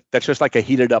 yeah, that's just like a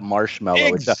heated up marshmallow.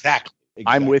 Exactly.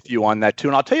 I'm with you on that too.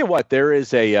 And I'll tell you what, there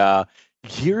is a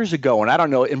years ago, and I don't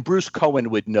know, and Bruce Cohen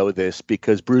would know this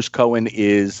because Bruce Cohen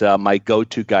is my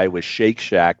go-to guy with Shake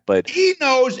Shack, but he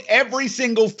knows every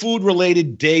single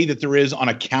food-related day that there is on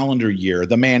a calendar year.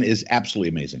 The man is absolutely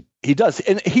amazing. He does,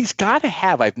 and he's got to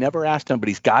have, I've never asked him, but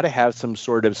he's got to have some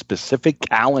sort of specific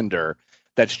calendar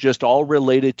that's just all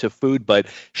related to food. But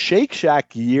Shake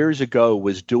Shack years ago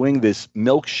was doing this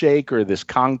milkshake or this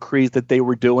concrete that they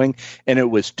were doing, and it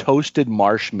was toasted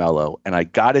marshmallow. And I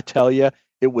got to tell you,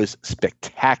 it was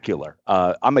spectacular.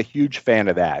 I'm a huge fan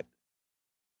of that.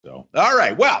 So, all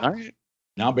right. Well,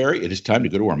 now, Barry, it is time to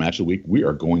go to our match of the week. We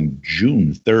are going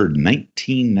June 3rd,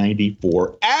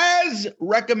 1994, as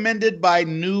recommended by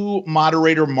new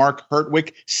moderator Mark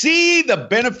Hertwick. See the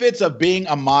benefits of being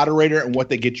a moderator and what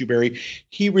they get you, Barry.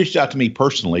 He reached out to me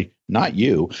personally, not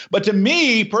you, but to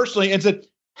me personally, and said,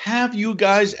 have you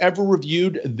guys ever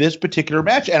reviewed this particular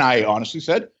match? And I honestly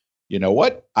said, you know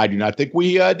what? I do not think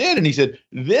we did. And he said,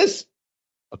 this,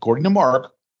 according to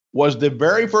Mark, was the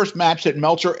very first match that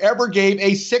Meltzer ever gave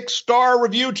a 6-star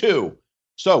review to.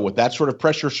 So with that sort of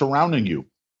pressure surrounding you,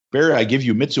 Barry, I give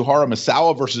you Mitsuhara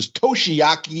Misawa versus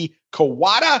Toshiaki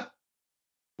Kawada.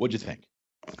 What'd you think?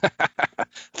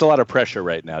 It's a lot of pressure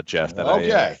right now, Jeff,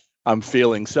 that I'm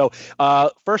feeling. So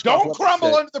first don't off,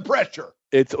 crumble under the pressure.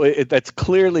 That's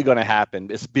clearly going to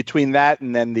happen. It's between that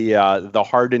and then the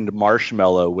hardened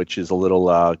marshmallow, which is a little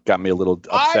got me a little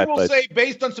upset. I will say,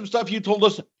 based on some stuff you told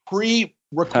us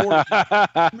pre-recording,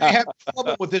 you may have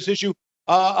trouble with this issue.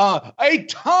 A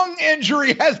tongue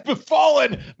injury has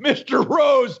befallen Mr.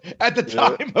 Rose at the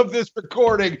time of this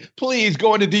recording. Please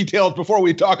go into details before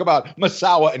we talk about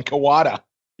Misawa and Kawada.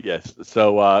 Yes.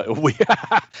 So we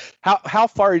how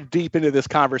far deep into this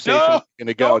conversation are we going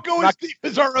to go? Don't go as deep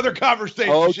as our other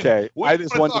conversation. Okay. I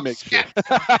just wanted to make sure.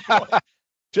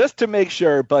 Just to make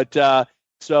sure. But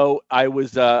So I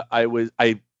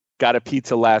got a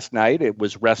pizza last night. It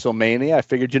was WrestleMania. I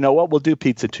figured, you know what? We'll do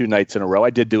pizza 2 nights in a row. I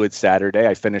did do it Saturday.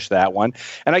 I finished that one.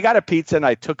 And I got a pizza and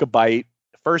I took a bite.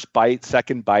 First bite,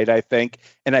 second bite, I think.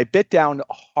 And I bit down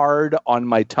hard on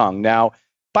my tongue. Now,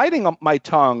 biting on my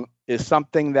tongue is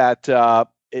something that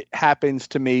it happens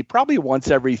to me probably once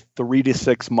every 3 to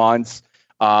 6 months.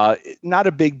 Not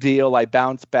a big deal. I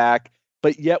bounce back.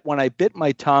 But yet when I bit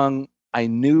my tongue, I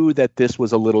knew that this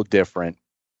was a little different.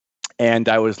 And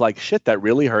I was like, shit, that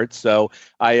really hurts. So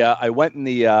I went in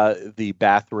the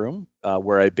bathroom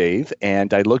where I bathe,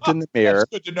 and I looked in the mirror.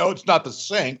 That's good to know it's not the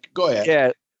sink. Go ahead.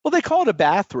 Yeah. Well, they call it a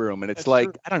bathroom, and it's true.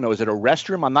 I don't know, is it a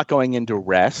restroom? I'm not going in to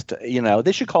rest.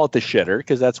 They should call it the shitter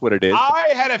because that's what it is. I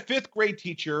had a 5th grade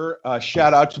teacher,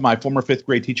 shout out to my former 5th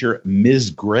grade teacher,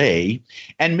 Ms. Gray.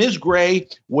 And Ms. Gray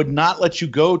would not let you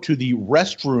go to the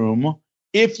restroom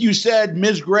if you said,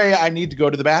 Ms. Gray, I need to go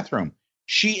to the bathroom.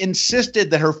 She insisted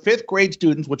that her 5th grade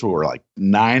students, which were like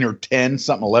 9 or 10,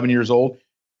 something 11 years old,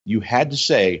 you had to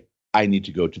say, I need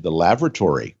to go to the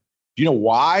lavatory. Do you know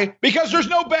why? Because there's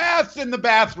no baths in the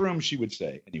bathroom, she would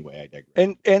say. Anyway, I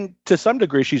digress. And to some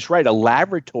degree, she's right. A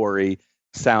lavatory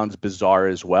sounds bizarre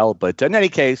as well. But in any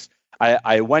case,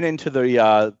 I went into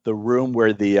the room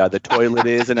where the toilet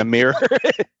is in a mirror,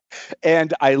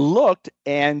 and I looked,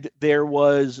 and there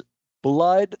was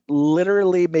blood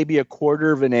literally maybe a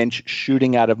quarter of an inch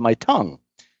shooting out of my tongue.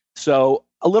 So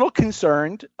a little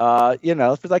concerned, it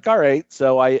was like, all right.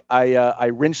 So I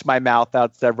rinsed my mouth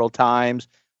out several times,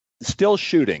 still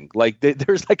shooting. Like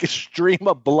there's like a stream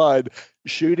of blood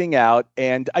shooting out.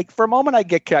 And for a moment I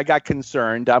got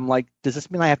concerned. I'm like, does this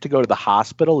mean I have to go to the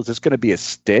hospital? Is this going to be a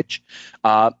stitch?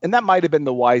 And that might've been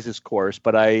the wisest course,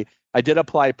 but I did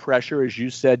apply pressure, as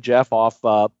you said, Jeff,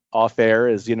 off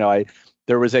air,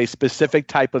 there was a specific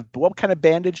type of, what kind of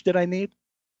bandage did I need?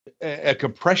 A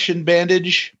compression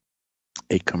bandage.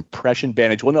 A compression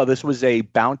bandage. Well, no, this was a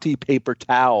Bounty paper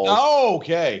towel. Oh,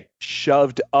 okay.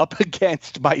 Shoved up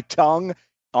against my tongue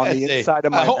on the inside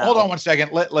of my mouth. Hold on 1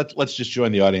 second. Let's just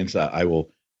join the audience. I will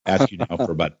ask you now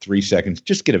for about 3 seconds.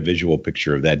 Just get a visual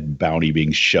picture of that Bounty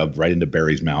being shoved right into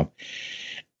Barry's mouth.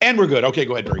 And we're good. Okay,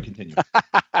 go ahead, Barry. Continue.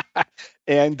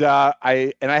 And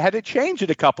I had to change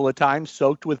it a couple of times,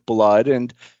 soaked with blood.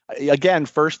 And again,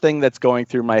 first thing that's going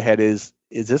through my head is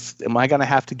this? Am I going to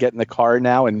have to get in the car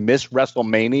now and miss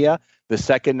WrestleMania, the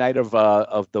second night of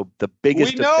the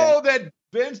biggest? We know that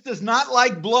Vince does not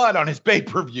like blood on his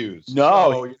pay-per-views.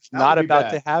 No, so it's not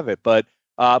about to have it. But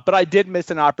I did miss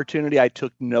an opportunity. I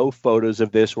took no photos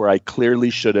of this where I clearly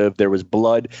should have. There was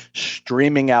blood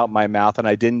streaming out my mouth, and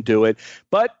I didn't do it.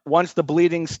 But once the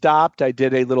bleeding stopped, I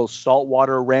did a little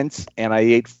saltwater rinse, and I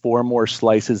ate 4 more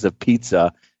slices of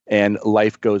pizza, and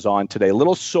life goes on today. A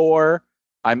little sore.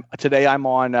 I'm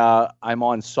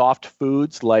on soft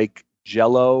foods like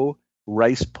Jell-O,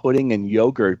 rice pudding, and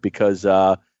yogurt because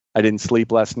I didn't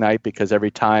sleep last night because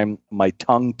every time my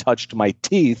tongue touched my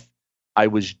teeth, I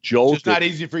was jolted. It's not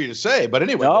easy for you to say, but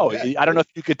anyway. No, I don't know if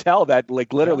you could tell that,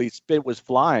 like literally spit was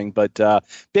flying, but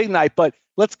big night. But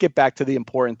let's get back to the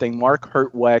important thing. Mark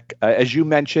Hertweck, as you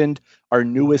mentioned, our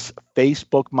newest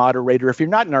Facebook moderator. If you're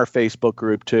not in our Facebook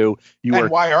group too,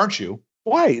 why aren't you?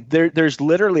 Why? There's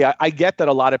literally, I get that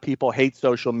a lot of people hate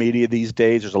social media these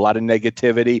days. There's a lot of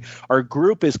negativity. Our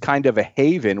group is kind of a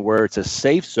haven where it's a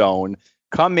safe zone.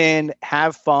 Come in,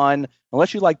 have fun,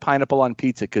 unless you like pineapple on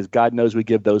pizza, because God knows we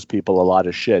give those people a lot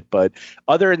of shit. But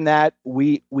other than that,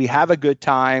 we have a good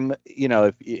time.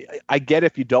 I get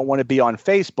if you don't want to be on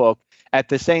Facebook. At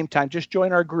the same time, just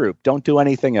join our group. Don't do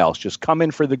anything else. Just come in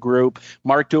for the group.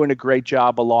 Mark doing a great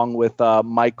job along with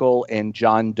Michael and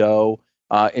John Doe.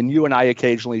 And you and I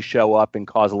occasionally show up and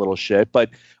cause a little shit.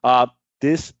 But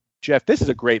this is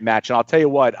a great match. And I'll tell you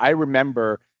what, I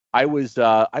remember I was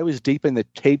deep in the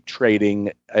tape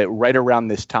trading right around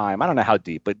this time. I don't know how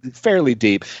deep, but fairly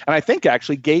deep. And I think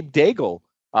actually Gabe Daigle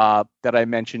that I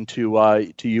mentioned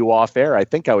to you off air, I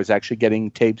think I was actually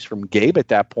getting tapes from Gabe at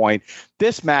that point.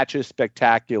 This match is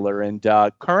spectacular. And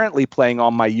currently playing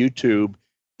on my YouTube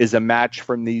is a match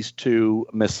from these two,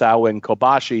 Misawa and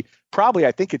Kobashi. Probably,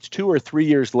 I think it's 2 or 3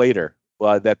 years later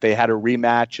that they had a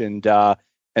rematch,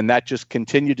 and that just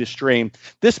continued to stream.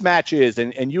 This match is,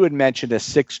 and you had mentioned a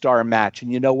 6-star match,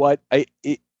 and you know what?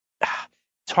 It's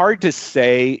hard to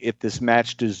say if this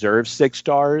match deserves 6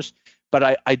 stars,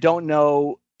 but I don't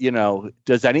know.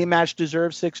 Does any match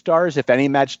deserve 6 stars? If any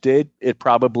match did, it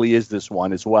probably is this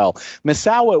one as well.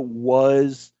 Misawa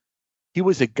was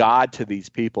a god to these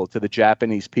people, to the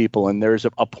Japanese people, and there's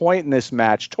a point in this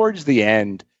match towards the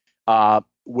end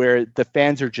where the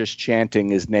fans are just chanting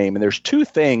his name. And there's 2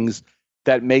 things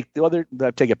that make the other.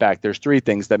 Take it back. There's three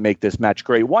things that make this match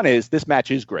great. One is this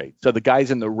match is great. So the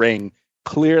guys in the ring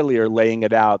clearly are laying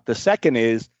it out. The second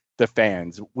is the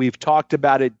fans. We've talked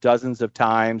about it dozens of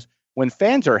times. When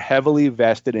fans are heavily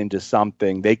vested into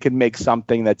something, they can make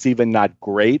something that's even not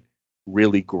great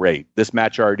really great. This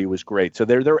match already was great. So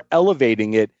they're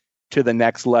elevating it to the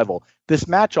next level. This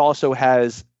match also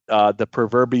has the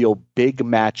proverbial big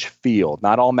match feel.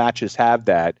 Not all matches have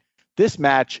that. This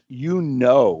match,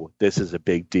 this is a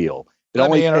big deal.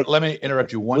 Let me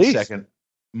interrupt you one second.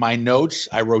 My notes,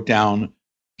 I wrote down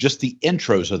just the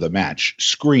intros of the match.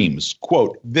 Screams,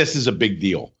 quote, "This is a big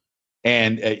deal."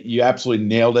 And you absolutely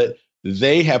nailed it.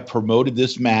 They have promoted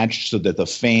this match so that the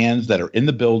fans that are in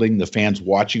the building, the fans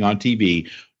watching on TV,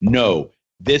 know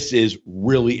this is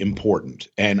really important.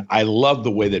 And I love the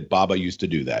way that Baba used to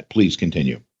do that. Please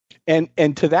continue.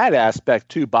 And to that aspect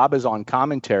too, Baba's on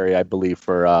commentary, I believe,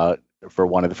 for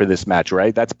this match,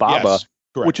 right? That's Baba, yes,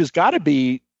 which has got to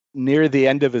be near the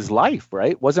end of his life,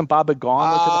 right? Wasn't Baba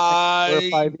gone within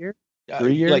 4 or 5 years?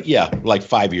 3 years? Like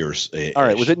 5 years. All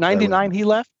right. Was it 99 he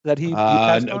left? That he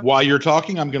passed on? While you're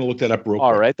talking, I'm going to look that up real quick.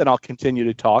 All right. Then I'll continue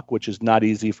to talk, which is not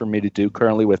easy for me to do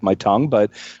currently with my tongue.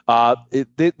 But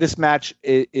this match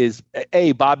is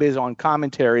Bob is on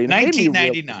commentary.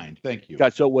 1999. Thank you.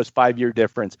 So it was 5-year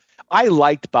difference. I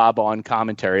liked Bob on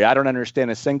commentary. I don't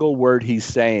understand a single word he's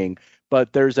saying.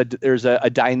 But there's a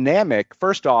dynamic.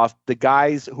 First off, the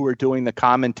guys who are doing the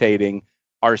commentating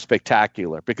are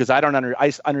spectacular because I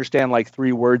understand like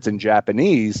 3 words in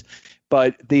Japanese,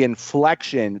 but the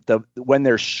inflection, when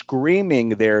they're screaming,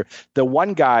 the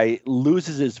one guy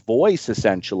loses his voice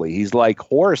essentially. He's like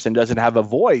hoarse and doesn't have a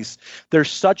voice.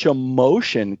 There's such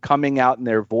emotion coming out in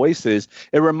their voices.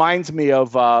 It reminds me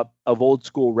of old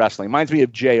school wrestling. It reminds me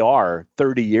of JR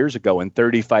 30 years ago and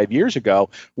 35 years ago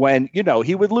when,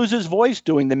 he would lose his voice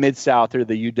doing the Mid-South or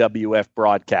the UWF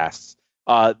broadcasts.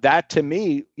 That to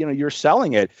me, you're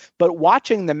selling it. But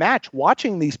watching the match,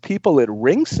 watching these people at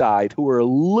ringside who are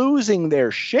losing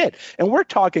their shit, and we're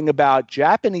talking about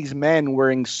Japanese men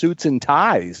wearing suits and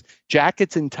ties,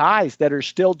 jackets and ties that are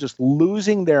still just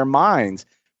losing their minds.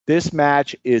 This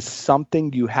match is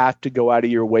something you have to go out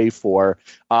of your way for.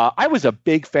 I was a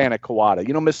big fan of Kawada.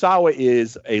 Misawa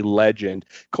is a legend.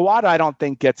 Kawada, I don't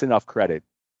think gets enough credit.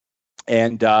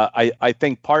 And I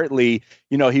think partly,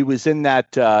 he was in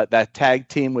that tag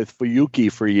team with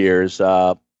Fuyuki for years.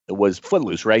 It was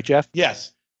Footloose, right, Jeff?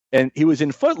 Yes. And he was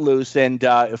in Footloose, and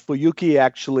Fuyuki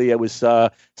actually, it was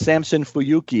Samson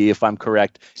Fuyuki, if I'm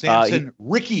correct.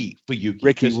 Ricky Fuyuki.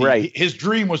 Ricky, right. His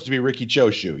dream was to be Ricky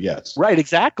Choshu, yes. Right,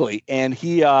 exactly. And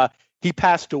he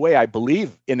passed away, I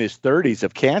believe, in his 30s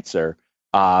of cancer.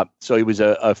 So he was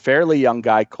a fairly young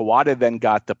guy. Kawada then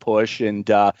got the push, and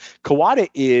Kawada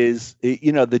is,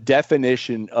 the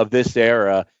definition of this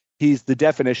era. He's the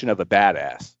definition of a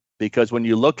badass because when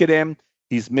you look at him,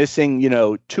 he's missing,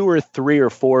 2 or 3 or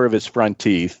 4 of his front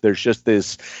teeth. There's just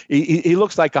this. He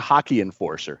looks like a hockey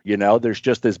enforcer. There's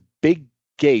just this big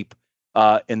gape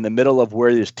in the middle of where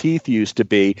his teeth used to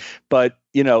be, but.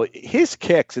 His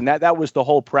kicks, and that was the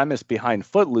whole premise behind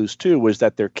Footloose too, was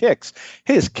that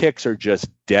his kicks are just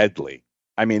deadly.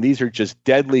 I mean, these are just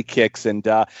deadly kicks. And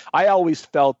I always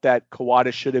felt that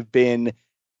Kawada should have been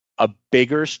a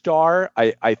bigger star.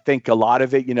 I think a lot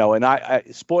of it, and I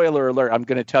spoiler alert, I'm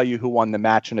going to tell you who won the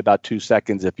match in about 2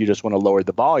 seconds if you just want to lower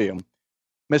the volume.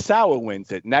 Misawa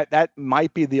wins it. And that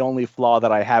might be the only flaw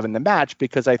that I have in the match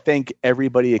because I think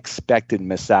everybody expected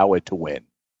Misawa to win.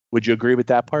 Would you agree with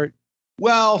that part?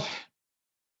 Well,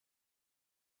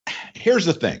 here's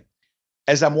the thing.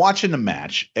 As I'm watching the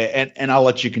match, and I'll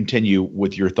let you continue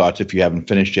with your thoughts if you haven't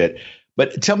finished yet,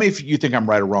 but tell me if you think I'm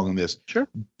right or wrong on this. Sure.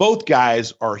 Both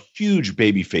guys are huge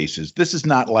baby faces. This is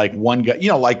not like one guy,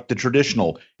 like the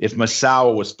traditional, if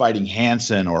Misawa was fighting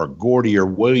Hansen or Gordy or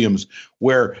Williams,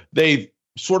 where they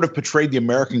sort of portrayed the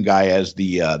American guy as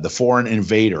the foreign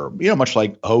invader, much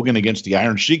like Hogan against the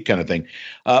Iron Sheik kind of thing,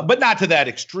 but not to that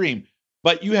extreme.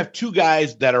 But you have 2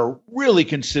 guys that are really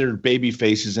considered baby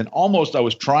faces, and almost I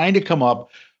was trying to come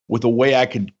up with a way I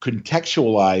could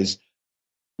contextualize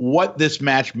what this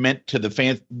match meant to the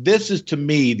fans. This is, to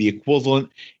me, the equivalent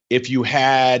if you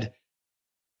had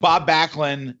Bob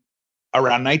Backlund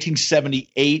around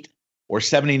 1978 or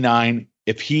 79,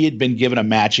 if he had been given a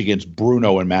match against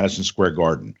Bruno in Madison Square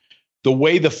Garden. The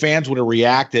way the fans would have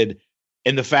reacted,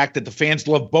 and the fact that the fans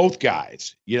love both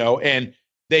guys, and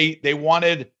they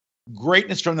wanted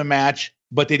greatness from the match,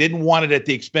 but they didn't want it at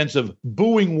the expense of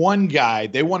booing one guy.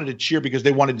 They wanted to cheer because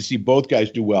they wanted to see both guys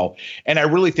do well. And I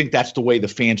really think that's the way the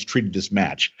fans treated this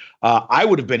match. I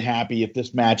would have been happy if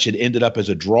this match had ended up as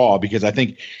a draw because I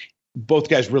think both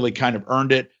guys really kind of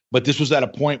earned it. but this was at a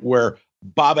point where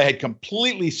Baba had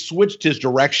completely switched his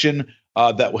direction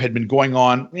that had been going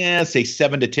on, say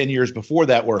 7 to 10 years before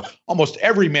that, where almost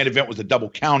every main event was a double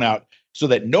count out so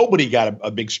that nobody got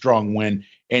a big, strong win.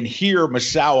 And here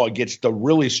Misawa gets the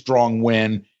really strong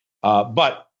win.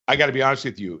 But I got to be honest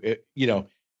with you,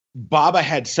 Baba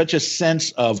had such a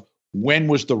sense of when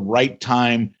was the right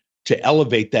time to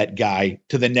elevate that guy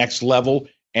to the next level.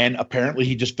 And apparently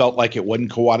he just felt like it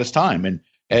wasn't Kawada's time. And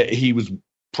he was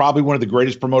probably one of the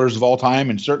greatest promoters of all time.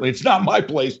 And certainly it's not my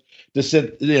place to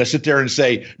sit there and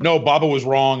say, no, Baba was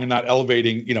wrong and not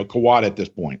elevating, Kawada at this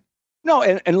point. No,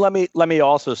 and let me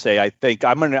also say, I think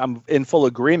I'm in full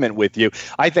agreement with you.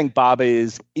 I think Baba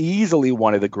is easily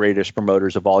one of the greatest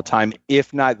promoters of all time,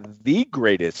 if not the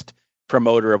greatest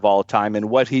promoter of all time. And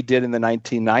what he did in the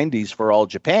 1990s for All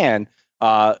Japan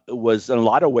was in a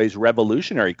lot of ways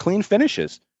revolutionary. Clean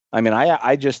finishes. I mean,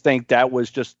 I just think that was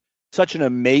just such an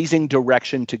amazing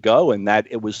direction to go, and that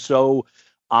it was so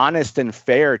honest and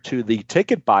fair to the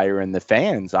ticket buyer and the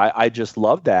fans. I just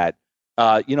love that.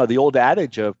 The old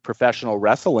adage of professional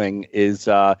wrestling is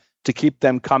to keep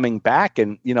them coming back.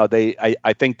 And,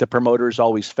 I think the promoters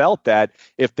always felt that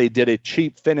if they did a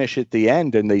cheap finish at the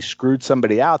end and they screwed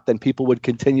somebody out, then people would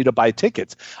continue to buy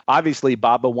tickets. Obviously,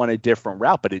 Baba went a different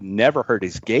route, but it never hurt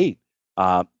his gait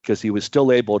because he was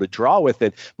still able to draw with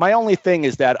it. My only thing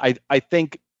is that I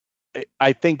think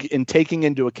in taking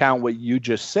into account what you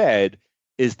just said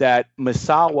is that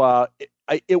Misawa,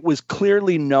 it was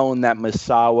clearly known that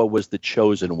Misawa was the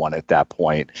chosen one at that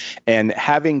point. And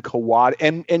having Kawada,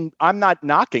 and I'm not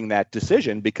knocking that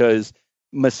decision because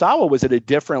Misawa was at a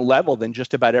different level than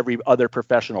just about every other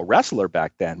professional wrestler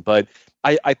back then. But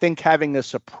I think having a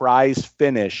surprise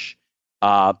finish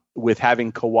with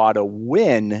having Kawada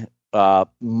win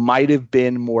might have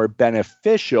been more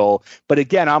beneficial. But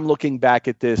again, I'm looking back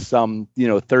at this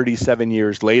 37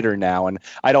 years later now, and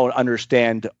I don't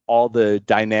understand all the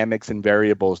dynamics and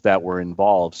variables that were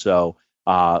involved. So,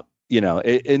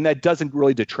 and that doesn't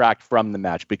really detract from the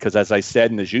match because, as I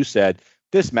said, and as you said,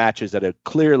 this match is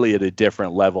clearly at a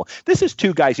different level. This is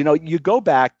two guys, you go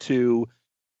back to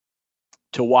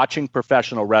watching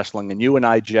professional wrestling, and you and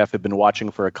I, Jeff, have been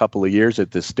watching for a couple of years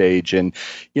at this stage. And,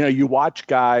 you watch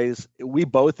guys, we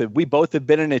both have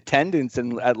been in attendance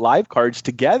and at live cards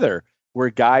together where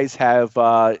guys have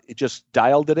just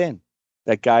dialed it in.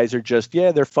 That guys are just,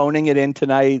 they're phoning it in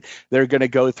tonight. They're going to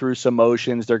go through some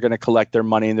motions. They're going to collect their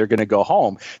money and they're going to go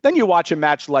home. Then you watch a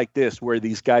match like this where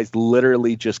these guys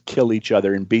literally just kill each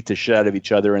other and beat the shit out of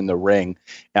each other in the ring.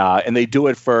 And they do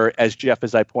it for, as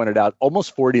I pointed out,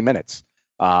 almost 40 minutes.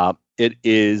 It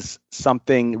is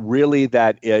something really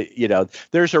that,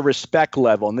 there's a respect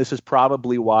level. And this is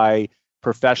probably why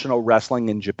professional wrestling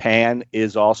in Japan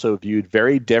is also viewed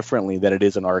very differently than it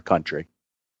is in our country.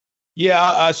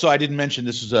 Yeah. So I didn't mention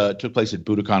this took place at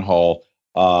Budokan Hall.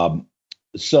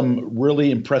 Some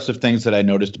really impressive things that I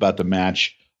noticed about the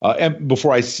match. And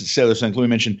before I say this, let me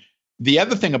mention the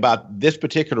other thing about this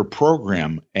particular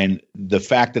program and the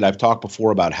fact that I've talked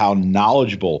before about how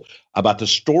knowledgeable about the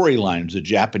storylines the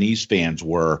Japanese fans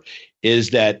were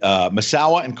is that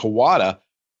Misawa and Kawada,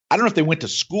 I don't know if they went to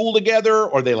school together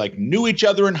or they knew each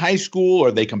other in high school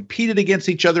or they competed against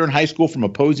each other in high school from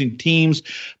opposing teams.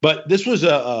 But this was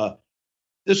a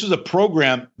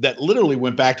program that literally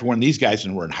went back to when these guys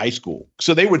were in high school.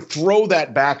 So they would throw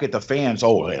that back at the fans.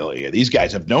 Oh, hell yeah, these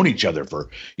guys have known each other for,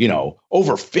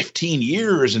 over 15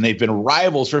 years and they've been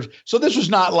rivals. So this was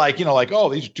not oh,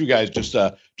 these two guys just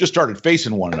started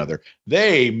facing one another.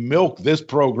 They milked this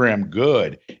program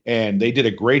good and they did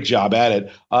a great job at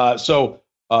it.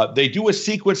 They do a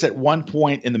sequence at one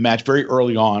point in the match very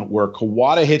early on where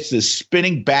Kawada hits this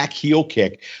spinning back heel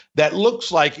kick that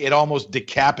looks like it almost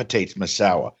decapitates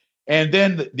Misawa. And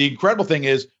then the incredible thing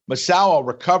is Misawa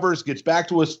recovers, gets back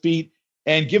to his feet,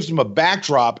 and gives him a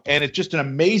backdrop. And it's just an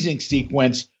amazing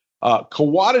sequence.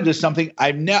 Kawada does something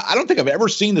I don't think I've ever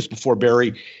seen this before,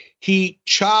 Barry. He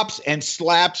chops and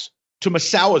slaps to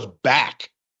Misawa's back.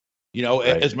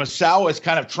 Right. As Misawa is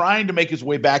kind of trying to make his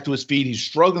way back to his feet, he's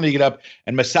struggling to get up,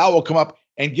 and Misawa will come up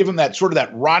and give him that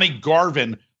Ronnie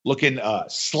Garvin looking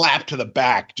slap to the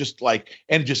back,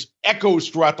 and it just echoes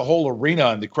throughout the whole arena,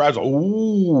 and the crowd's like,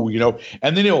 ooh,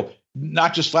 and then he'll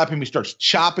not just slap him, he starts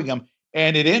chopping him,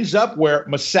 and it ends up where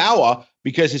Misawa,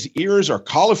 because his ears are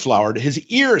cauliflowered, his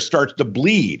ear starts to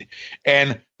bleed,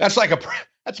 and that's a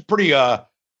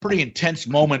pretty intense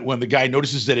moment when the guy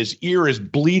notices that his ear is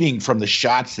bleeding from the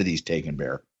shots that he's taken,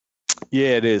 Bear. Yeah,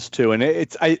 it is too. And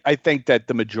I think that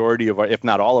the majority of if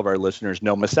not all of our listeners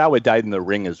know Misawa died in the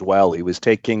ring as well. He was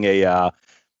taking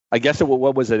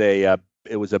what was it? A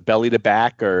it was a belly to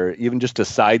back or even just a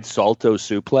side salto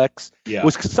suplex. Yeah. It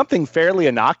was something fairly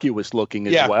innocuous looking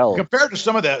as well. Compared to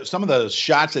some of the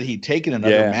shots that he'd taken in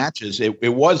other matches,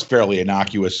 it was fairly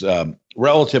innocuous,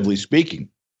 relatively speaking.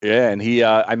 Yeah, and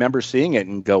I remember seeing it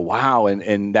and go, wow,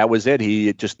 and that was it.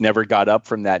 He just never got up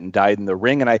from that and died in the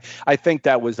ring. And I think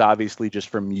that was obviously just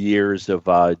from years of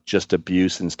just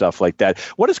abuse and stuff like that.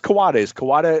 What is Kawada? Is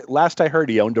Kawada, last I heard,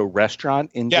 he owned a restaurant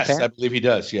in Japan? Yes, I believe he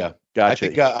does, yeah.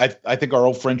 Gotcha. I think our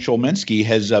old friend Cholminsky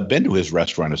has been to his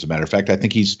restaurant. As a matter of fact, I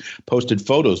think he's posted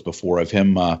photos before of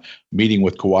him meeting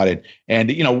with Kawada.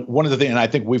 And one of the things, and I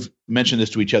think we've mentioned this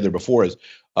to each other before, is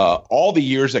all the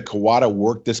years that Kawada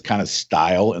worked this kind of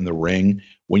style in the ring.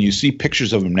 When you see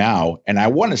pictures of him now, and I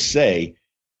want to say,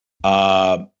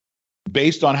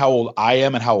 based on how old I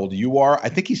am and how old you are, I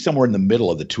think he's somewhere in the middle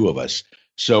of the two of us.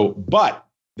 So, but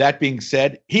that being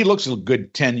said, he looks a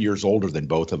good 10 years older than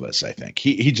both of us, I think.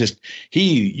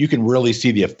 You can really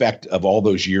see the effect of all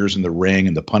those years in the ring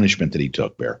and the punishment that he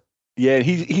took, Bear. Yeah,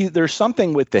 there's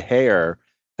something with the hair,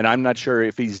 and I'm not sure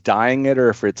if he's dyeing it or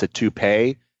if it's a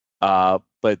toupee,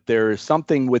 but there's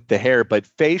something with the hair. But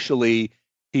facially,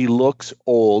 he looks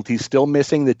old. He's still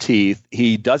missing the teeth.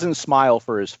 He doesn't smile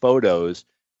for his photos.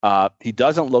 He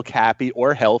doesn't look happy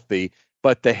or healthy.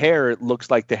 But the hair, it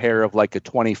looks like the hair of like a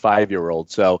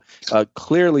 25-year-old. So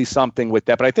clearly something with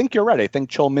that. But I think you're right. I think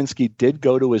Cholminsky did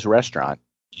go to his restaurant.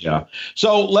 Yeah.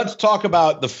 So let's talk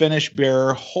about the finish,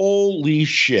 Bear. Holy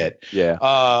shit. Yeah.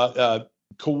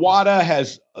 Kawada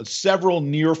has several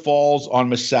near falls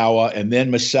on Misawa, and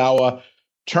then Misawa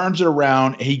turns it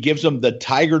around. He gives him the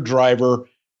Tiger Driver.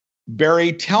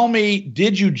 Barry, tell me,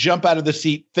 did you jump out of the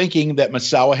seat thinking that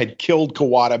Misawa had killed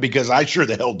Kawada? Because I sure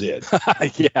the hell did.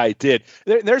 Yeah, I did.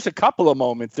 There's a couple of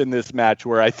moments in this match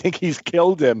where I think he's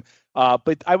killed him.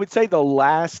 But I would say the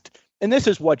last, and this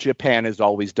is what Japan has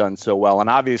always done so well, and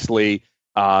obviously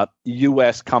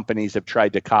U.S. companies have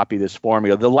tried to copy this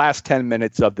formula. The last 10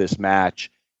 minutes of this match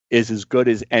is as good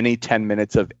as any 10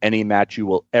 minutes of any match you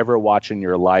will ever watch in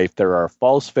your life. There are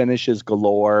false finishes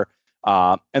galore.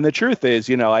 And the truth is,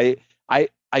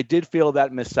 I did feel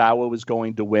that Misawa was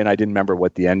going to win. I didn't remember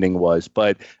what the ending was,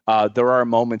 but there are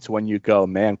moments when you go,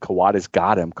 man, Kawada's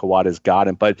got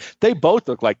him. But they both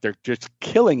look like they're just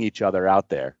killing each other out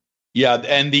there. Yeah,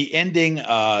 and the ending,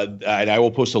 and I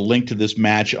will post a link to this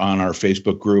match on our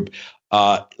Facebook group.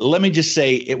 Let me just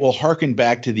say, it will harken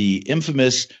back to the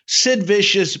infamous Sid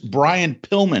Vicious, Brian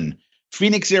Pillman,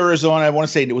 Phoenix, Arizona. I want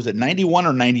to say it was at 91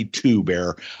 or 92,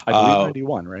 Bear. I believe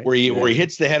 91, right? Where he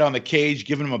hits the head on the cage,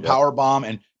 giving him a power bomb,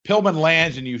 and Pillman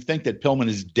lands, and you think that Pillman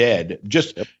is dead.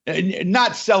 Just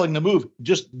not selling the move,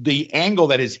 just the angle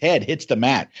that his head hits the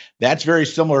mat. That's very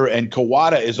similar, and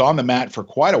Kawada is on the mat for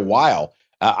quite a while.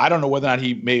 I don't know whether or not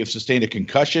he may have sustained a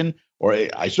concussion, or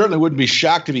I certainly wouldn't be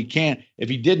shocked if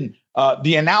he didn't.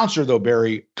 The announcer, though,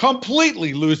 Barry,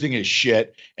 completely losing his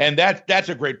shit, and that's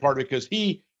a great part because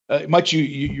he.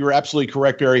 You're absolutely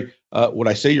correct, Barry. Would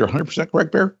I say you're 100%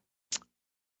 correct, Bear?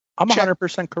 I'm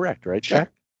 100% correct, right, Shaq?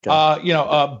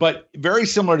 But very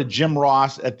similar to Jim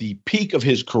Ross at the peak of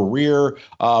his career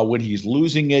when he's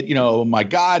losing it. My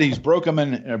God, he's broken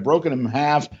him in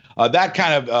half. That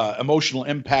kind of emotional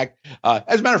impact.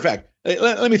 As a matter of fact,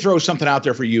 let me throw something out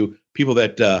there for you people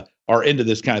that are into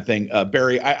this kind of thing.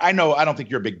 Barry, I know I don't think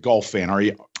you're a big golf fan, are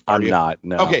you? I'm not,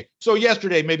 no. Okay, so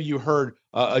yesterday maybe you heard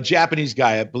a Japanese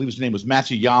guy, I believe his name was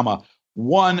Matsuyama,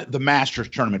 won the Masters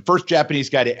tournament. First Japanese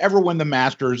guy to ever win the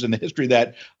Masters in the history of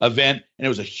that event. And it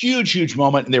was a huge, huge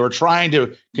moment. And they were trying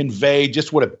to convey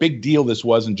just what a big deal this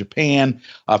was in Japan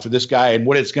for this guy and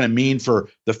what it's going to mean for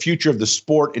the future of the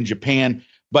sport in Japan.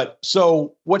 But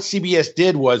so what CBS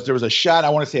did was there was a shot, I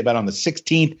want to say about on the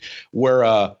 16th, where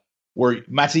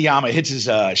Matsuyama hits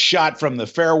his shot from the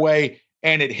fairway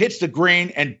and it hits the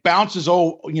green and bounces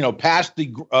past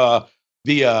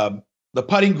the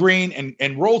putting green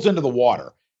and rolls into the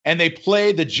water. And they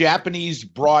play the Japanese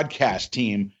broadcast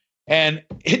team. And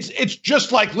it's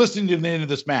just like listening to the end of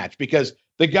this match because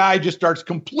the guy just starts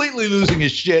completely losing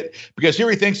his shit because here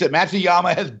he thinks that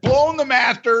Matsuyama has blown the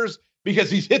Masters because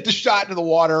he's hit the shot into the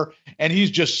water and he's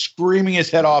just screaming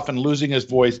his head off and losing his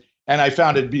voice. And I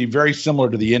found it to be very similar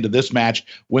to the end of this match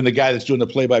when the guy that's doing the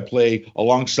play-by-play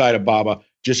alongside of Baba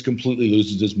just completely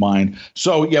loses his mind.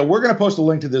 So, yeah, we're going to post a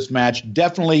link to this match.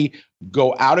 Definitely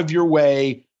go out of your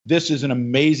way. This is an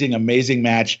amazing, amazing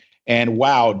match. And,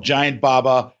 wow, Giant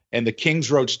Baba and the King's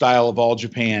Road style of All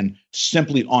Japan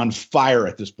simply on fire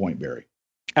at this point, Barry.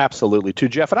 Absolutely, too,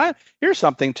 Jeff. And here's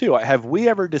something, too. Have we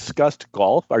ever discussed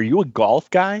golf? Are you a golf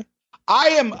guy? I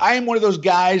am one of those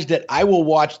guys that I will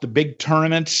watch the big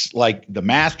tournaments like the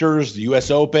Masters, the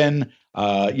U.S. Open.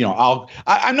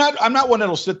 I'm not one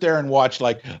that'll sit there and watch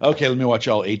like, okay, let me watch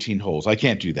all 18 holes. I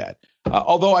can't do that.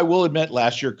 Although I will admit,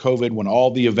 last year, COVID, when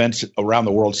all the events around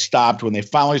the world stopped, when they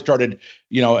finally started,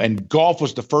 and golf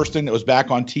was the first thing that was back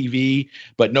on TV,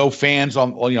 but no fans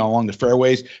along the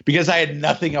fairways, because I had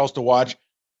nothing else to watch.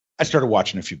 I started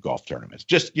watching a few golf tournaments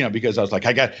just, because I was like,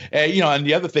 and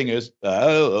the other thing is,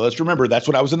 let's remember that's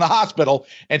when I was in the hospital.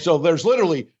 And so there's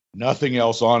literally nothing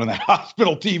else on in the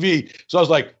hospital TV. So I was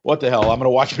like, what the hell? I'm going to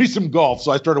watch me some golf.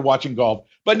 So I started watching golf.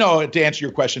 But no, to answer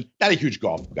your question, not a huge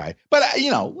golf guy. But,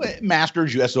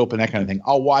 Masters, US Open, that kind of thing.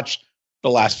 I'll watch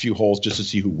the last few holes just to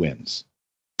see who wins.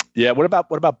 Yeah. What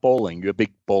about bowling? You a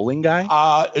big bowling guy?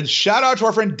 And shout out to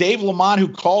our friend Dave Lamont, who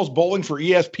calls bowling for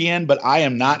ESPN, but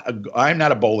I'm not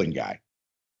a bowling guy.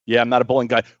 Yeah, I'm not a bowling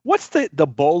guy. What's the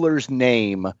bowler's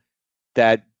name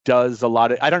that does a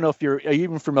lot of, I don't know if are you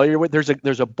even familiar with,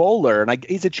 there's a bowler, and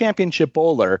he's a championship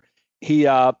bowler. He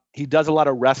does a lot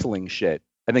of wrestling shit.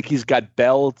 I think he's got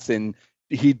belts, and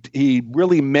he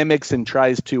really mimics and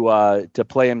tries to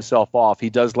play himself off. He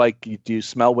does do you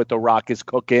smell what the Rock is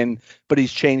cooking, but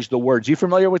he's changed the words. You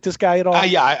familiar with this guy at all?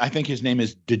 Yeah, I think his name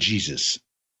is DeJesus.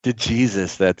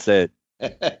 DeJesus, that's it.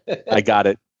 I got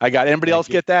it. Anybody else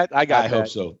get that? I hope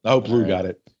so. I hope Lou got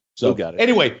it. So Lou got it.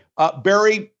 Anyway,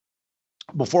 Barry,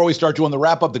 before we start doing the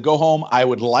wrap up, the go home, I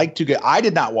would like to I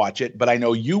did not watch it, but I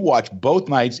know you watched both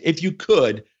nights. If you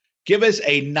could give us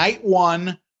a night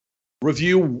 1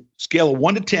 review scale of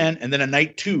 1 to 10, and then a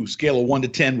night 2 scale of 1 to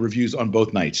 10 reviews on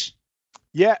both nights.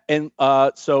 Yeah. And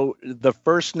so the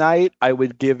first night I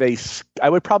would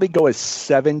probably go a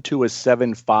 7 to a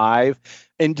 7.5.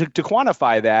 And to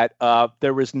quantify that,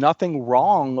 there was nothing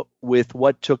wrong with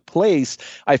what took place.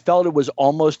 I felt it was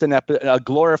almost a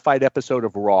glorified episode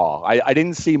of Raw. I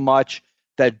didn't see much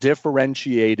that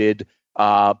differentiated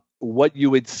what you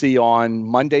would see on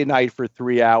Monday night for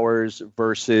 3 hours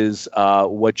versus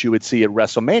what you would see at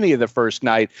WrestleMania the first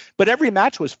night. But every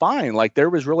match was fine. Like, there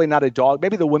was really not a dog.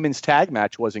 Maybe the women's tag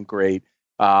match wasn't great.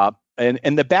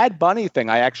 And the Bad Bunny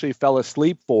thing, I actually fell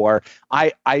asleep for.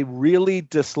 I really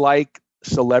dislike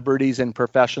celebrities in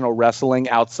professional wrestling,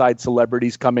 outside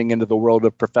celebrities coming into the world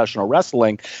of professional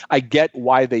wrestling. I get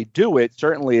why they do it.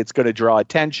 Certainly it's going to draw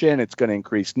attention. It's going to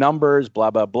increase numbers, blah,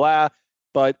 blah, blah.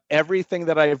 But everything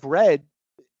that I've read,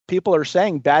 people are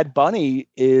saying Bad Bunny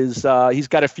is he's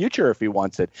got a future if he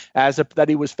wants it, that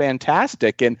he was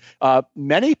fantastic. And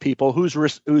many people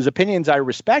whose opinions I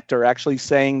respect are actually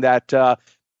saying that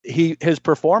his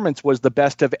performance was the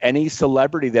best of any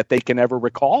celebrity that they can ever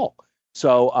recall.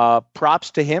 So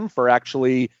props to him for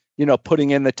actually,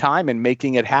 putting in the time and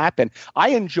making it happen. I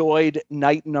enjoyed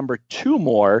night number 2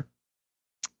 more.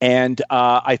 And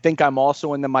I think I'm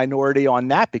also in the minority on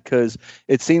that, because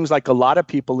it seems like a lot of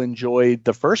people enjoyed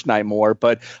the first night more.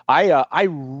 But I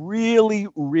really,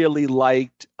 really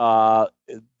liked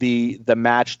the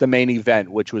match, the main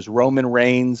event, which was Roman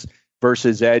Reigns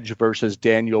versus Edge versus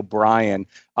Daniel Bryan.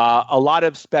 A lot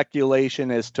of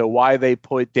speculation as to why they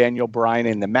put Daniel Bryan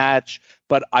in the match,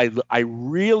 but I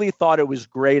really thought it was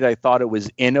great. I thought it was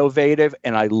innovative,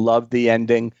 and I loved the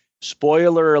ending.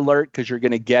 Spoiler alert, because you're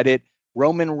going to get it.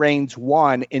 Roman Reigns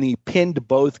won, and he pinned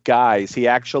both guys. He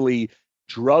actually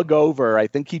drug over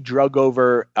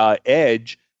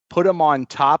Edge, put him on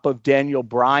top of Daniel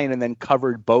Bryan, and then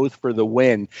covered both for the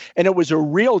win. And it was a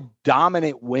real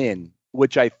dominant win,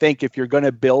 which I think if you're going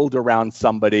to build around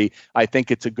somebody, I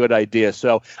think it's a good idea.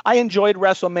 So I enjoyed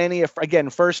WrestleMania. Again,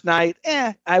 first night,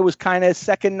 I was kind of.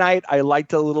 Second night, I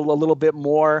liked a little bit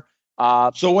more.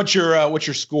 So what's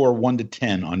your score 1 to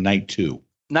 10 on night 2?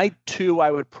 Night 2,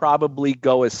 I would probably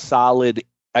go a solid.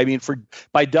 I mean,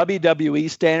 by WWE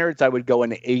standards, I would go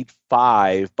an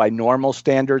 8.5. By normal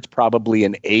standards, probably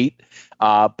an 8.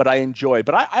 But I enjoyed.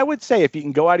 But I would say if you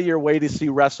can go out of your way to see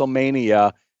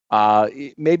WrestleMania,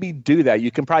 maybe do that.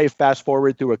 You can probably fast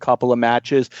forward through a couple of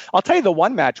matches. I'll tell you the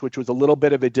one match, which was a little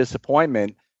bit of a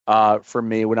disappointment for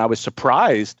me when I was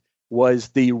surprised, was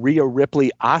the Rhea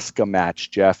Ripley-Asuka match,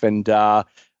 Jeff. And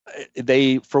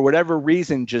they, for whatever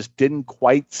reason, just didn't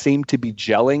quite seem to be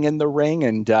gelling in the ring.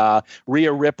 And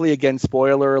Rhea Ripley, again,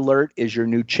 spoiler alert, is your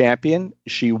new champion.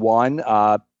 She won.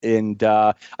 And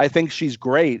I think she's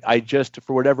great. I just,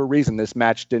 for whatever reason, this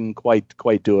match didn't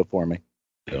quite do it for me.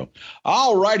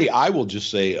 All righty. I will just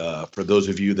say, for those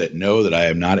of you that know that I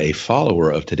am not a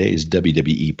follower of today's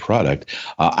WWE product,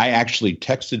 I actually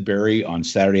texted Barry on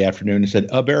Saturday afternoon and said,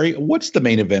 Barry, what's the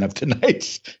main event of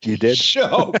tonight's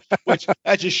show? Which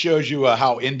that just shows you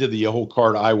how into the whole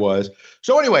card I was.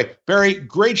 So anyway, Barry,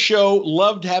 great show.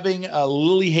 Loved having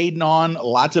Lily Hayden on.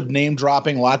 Lots of name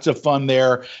dropping, lots of fun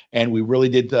there. And we really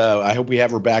did. I hope we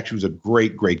have her back. She was a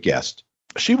great, great guest.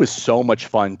 She was so much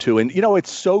fun too. And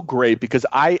it's so great because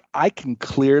I can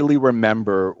clearly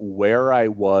remember where I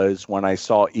was when I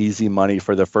saw Easy Money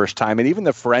for the first time, and even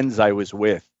the friends I was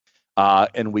with.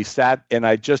 And we sat, and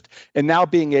now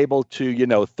being able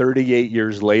to, 38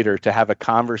 years later, to have a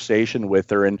conversation with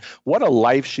her, and what a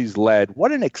life she's led.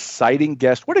 What an exciting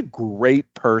guest. What a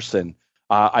great person.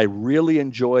 I really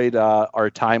enjoyed our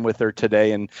time with her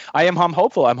today, and I'm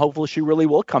hopeful. I'm hopeful she really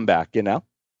will come back,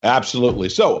 Absolutely.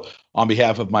 So on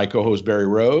behalf of my co-host Barry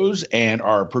Rose and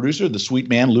our producer, the sweet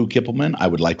man, Lou Kippelman, I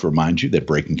would like to remind you that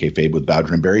Breaking Kayfabe with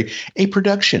Bowdre and Barry, a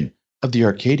production of the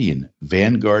Arcadian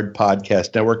Vanguard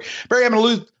Podcast Network. Barry, I'm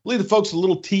going to leave the folks a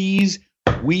little tease.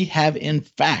 We have, in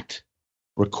fact,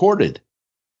 recorded,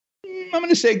 I'm going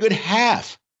to say a good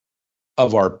half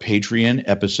of our Patreon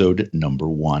episode number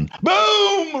 1.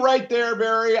 Boom! Right there,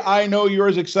 Barry. I know you're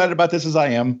as excited about this as I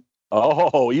am.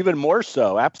 Oh, even more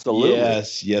so. Absolutely.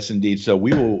 Yes, indeed. So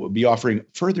we will be offering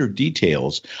further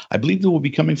details. I believe they will be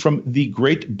coming from the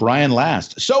great Brian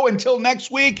Last. So until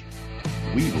next week,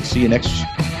 we will see you next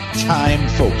time,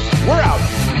 folks. We're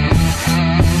out.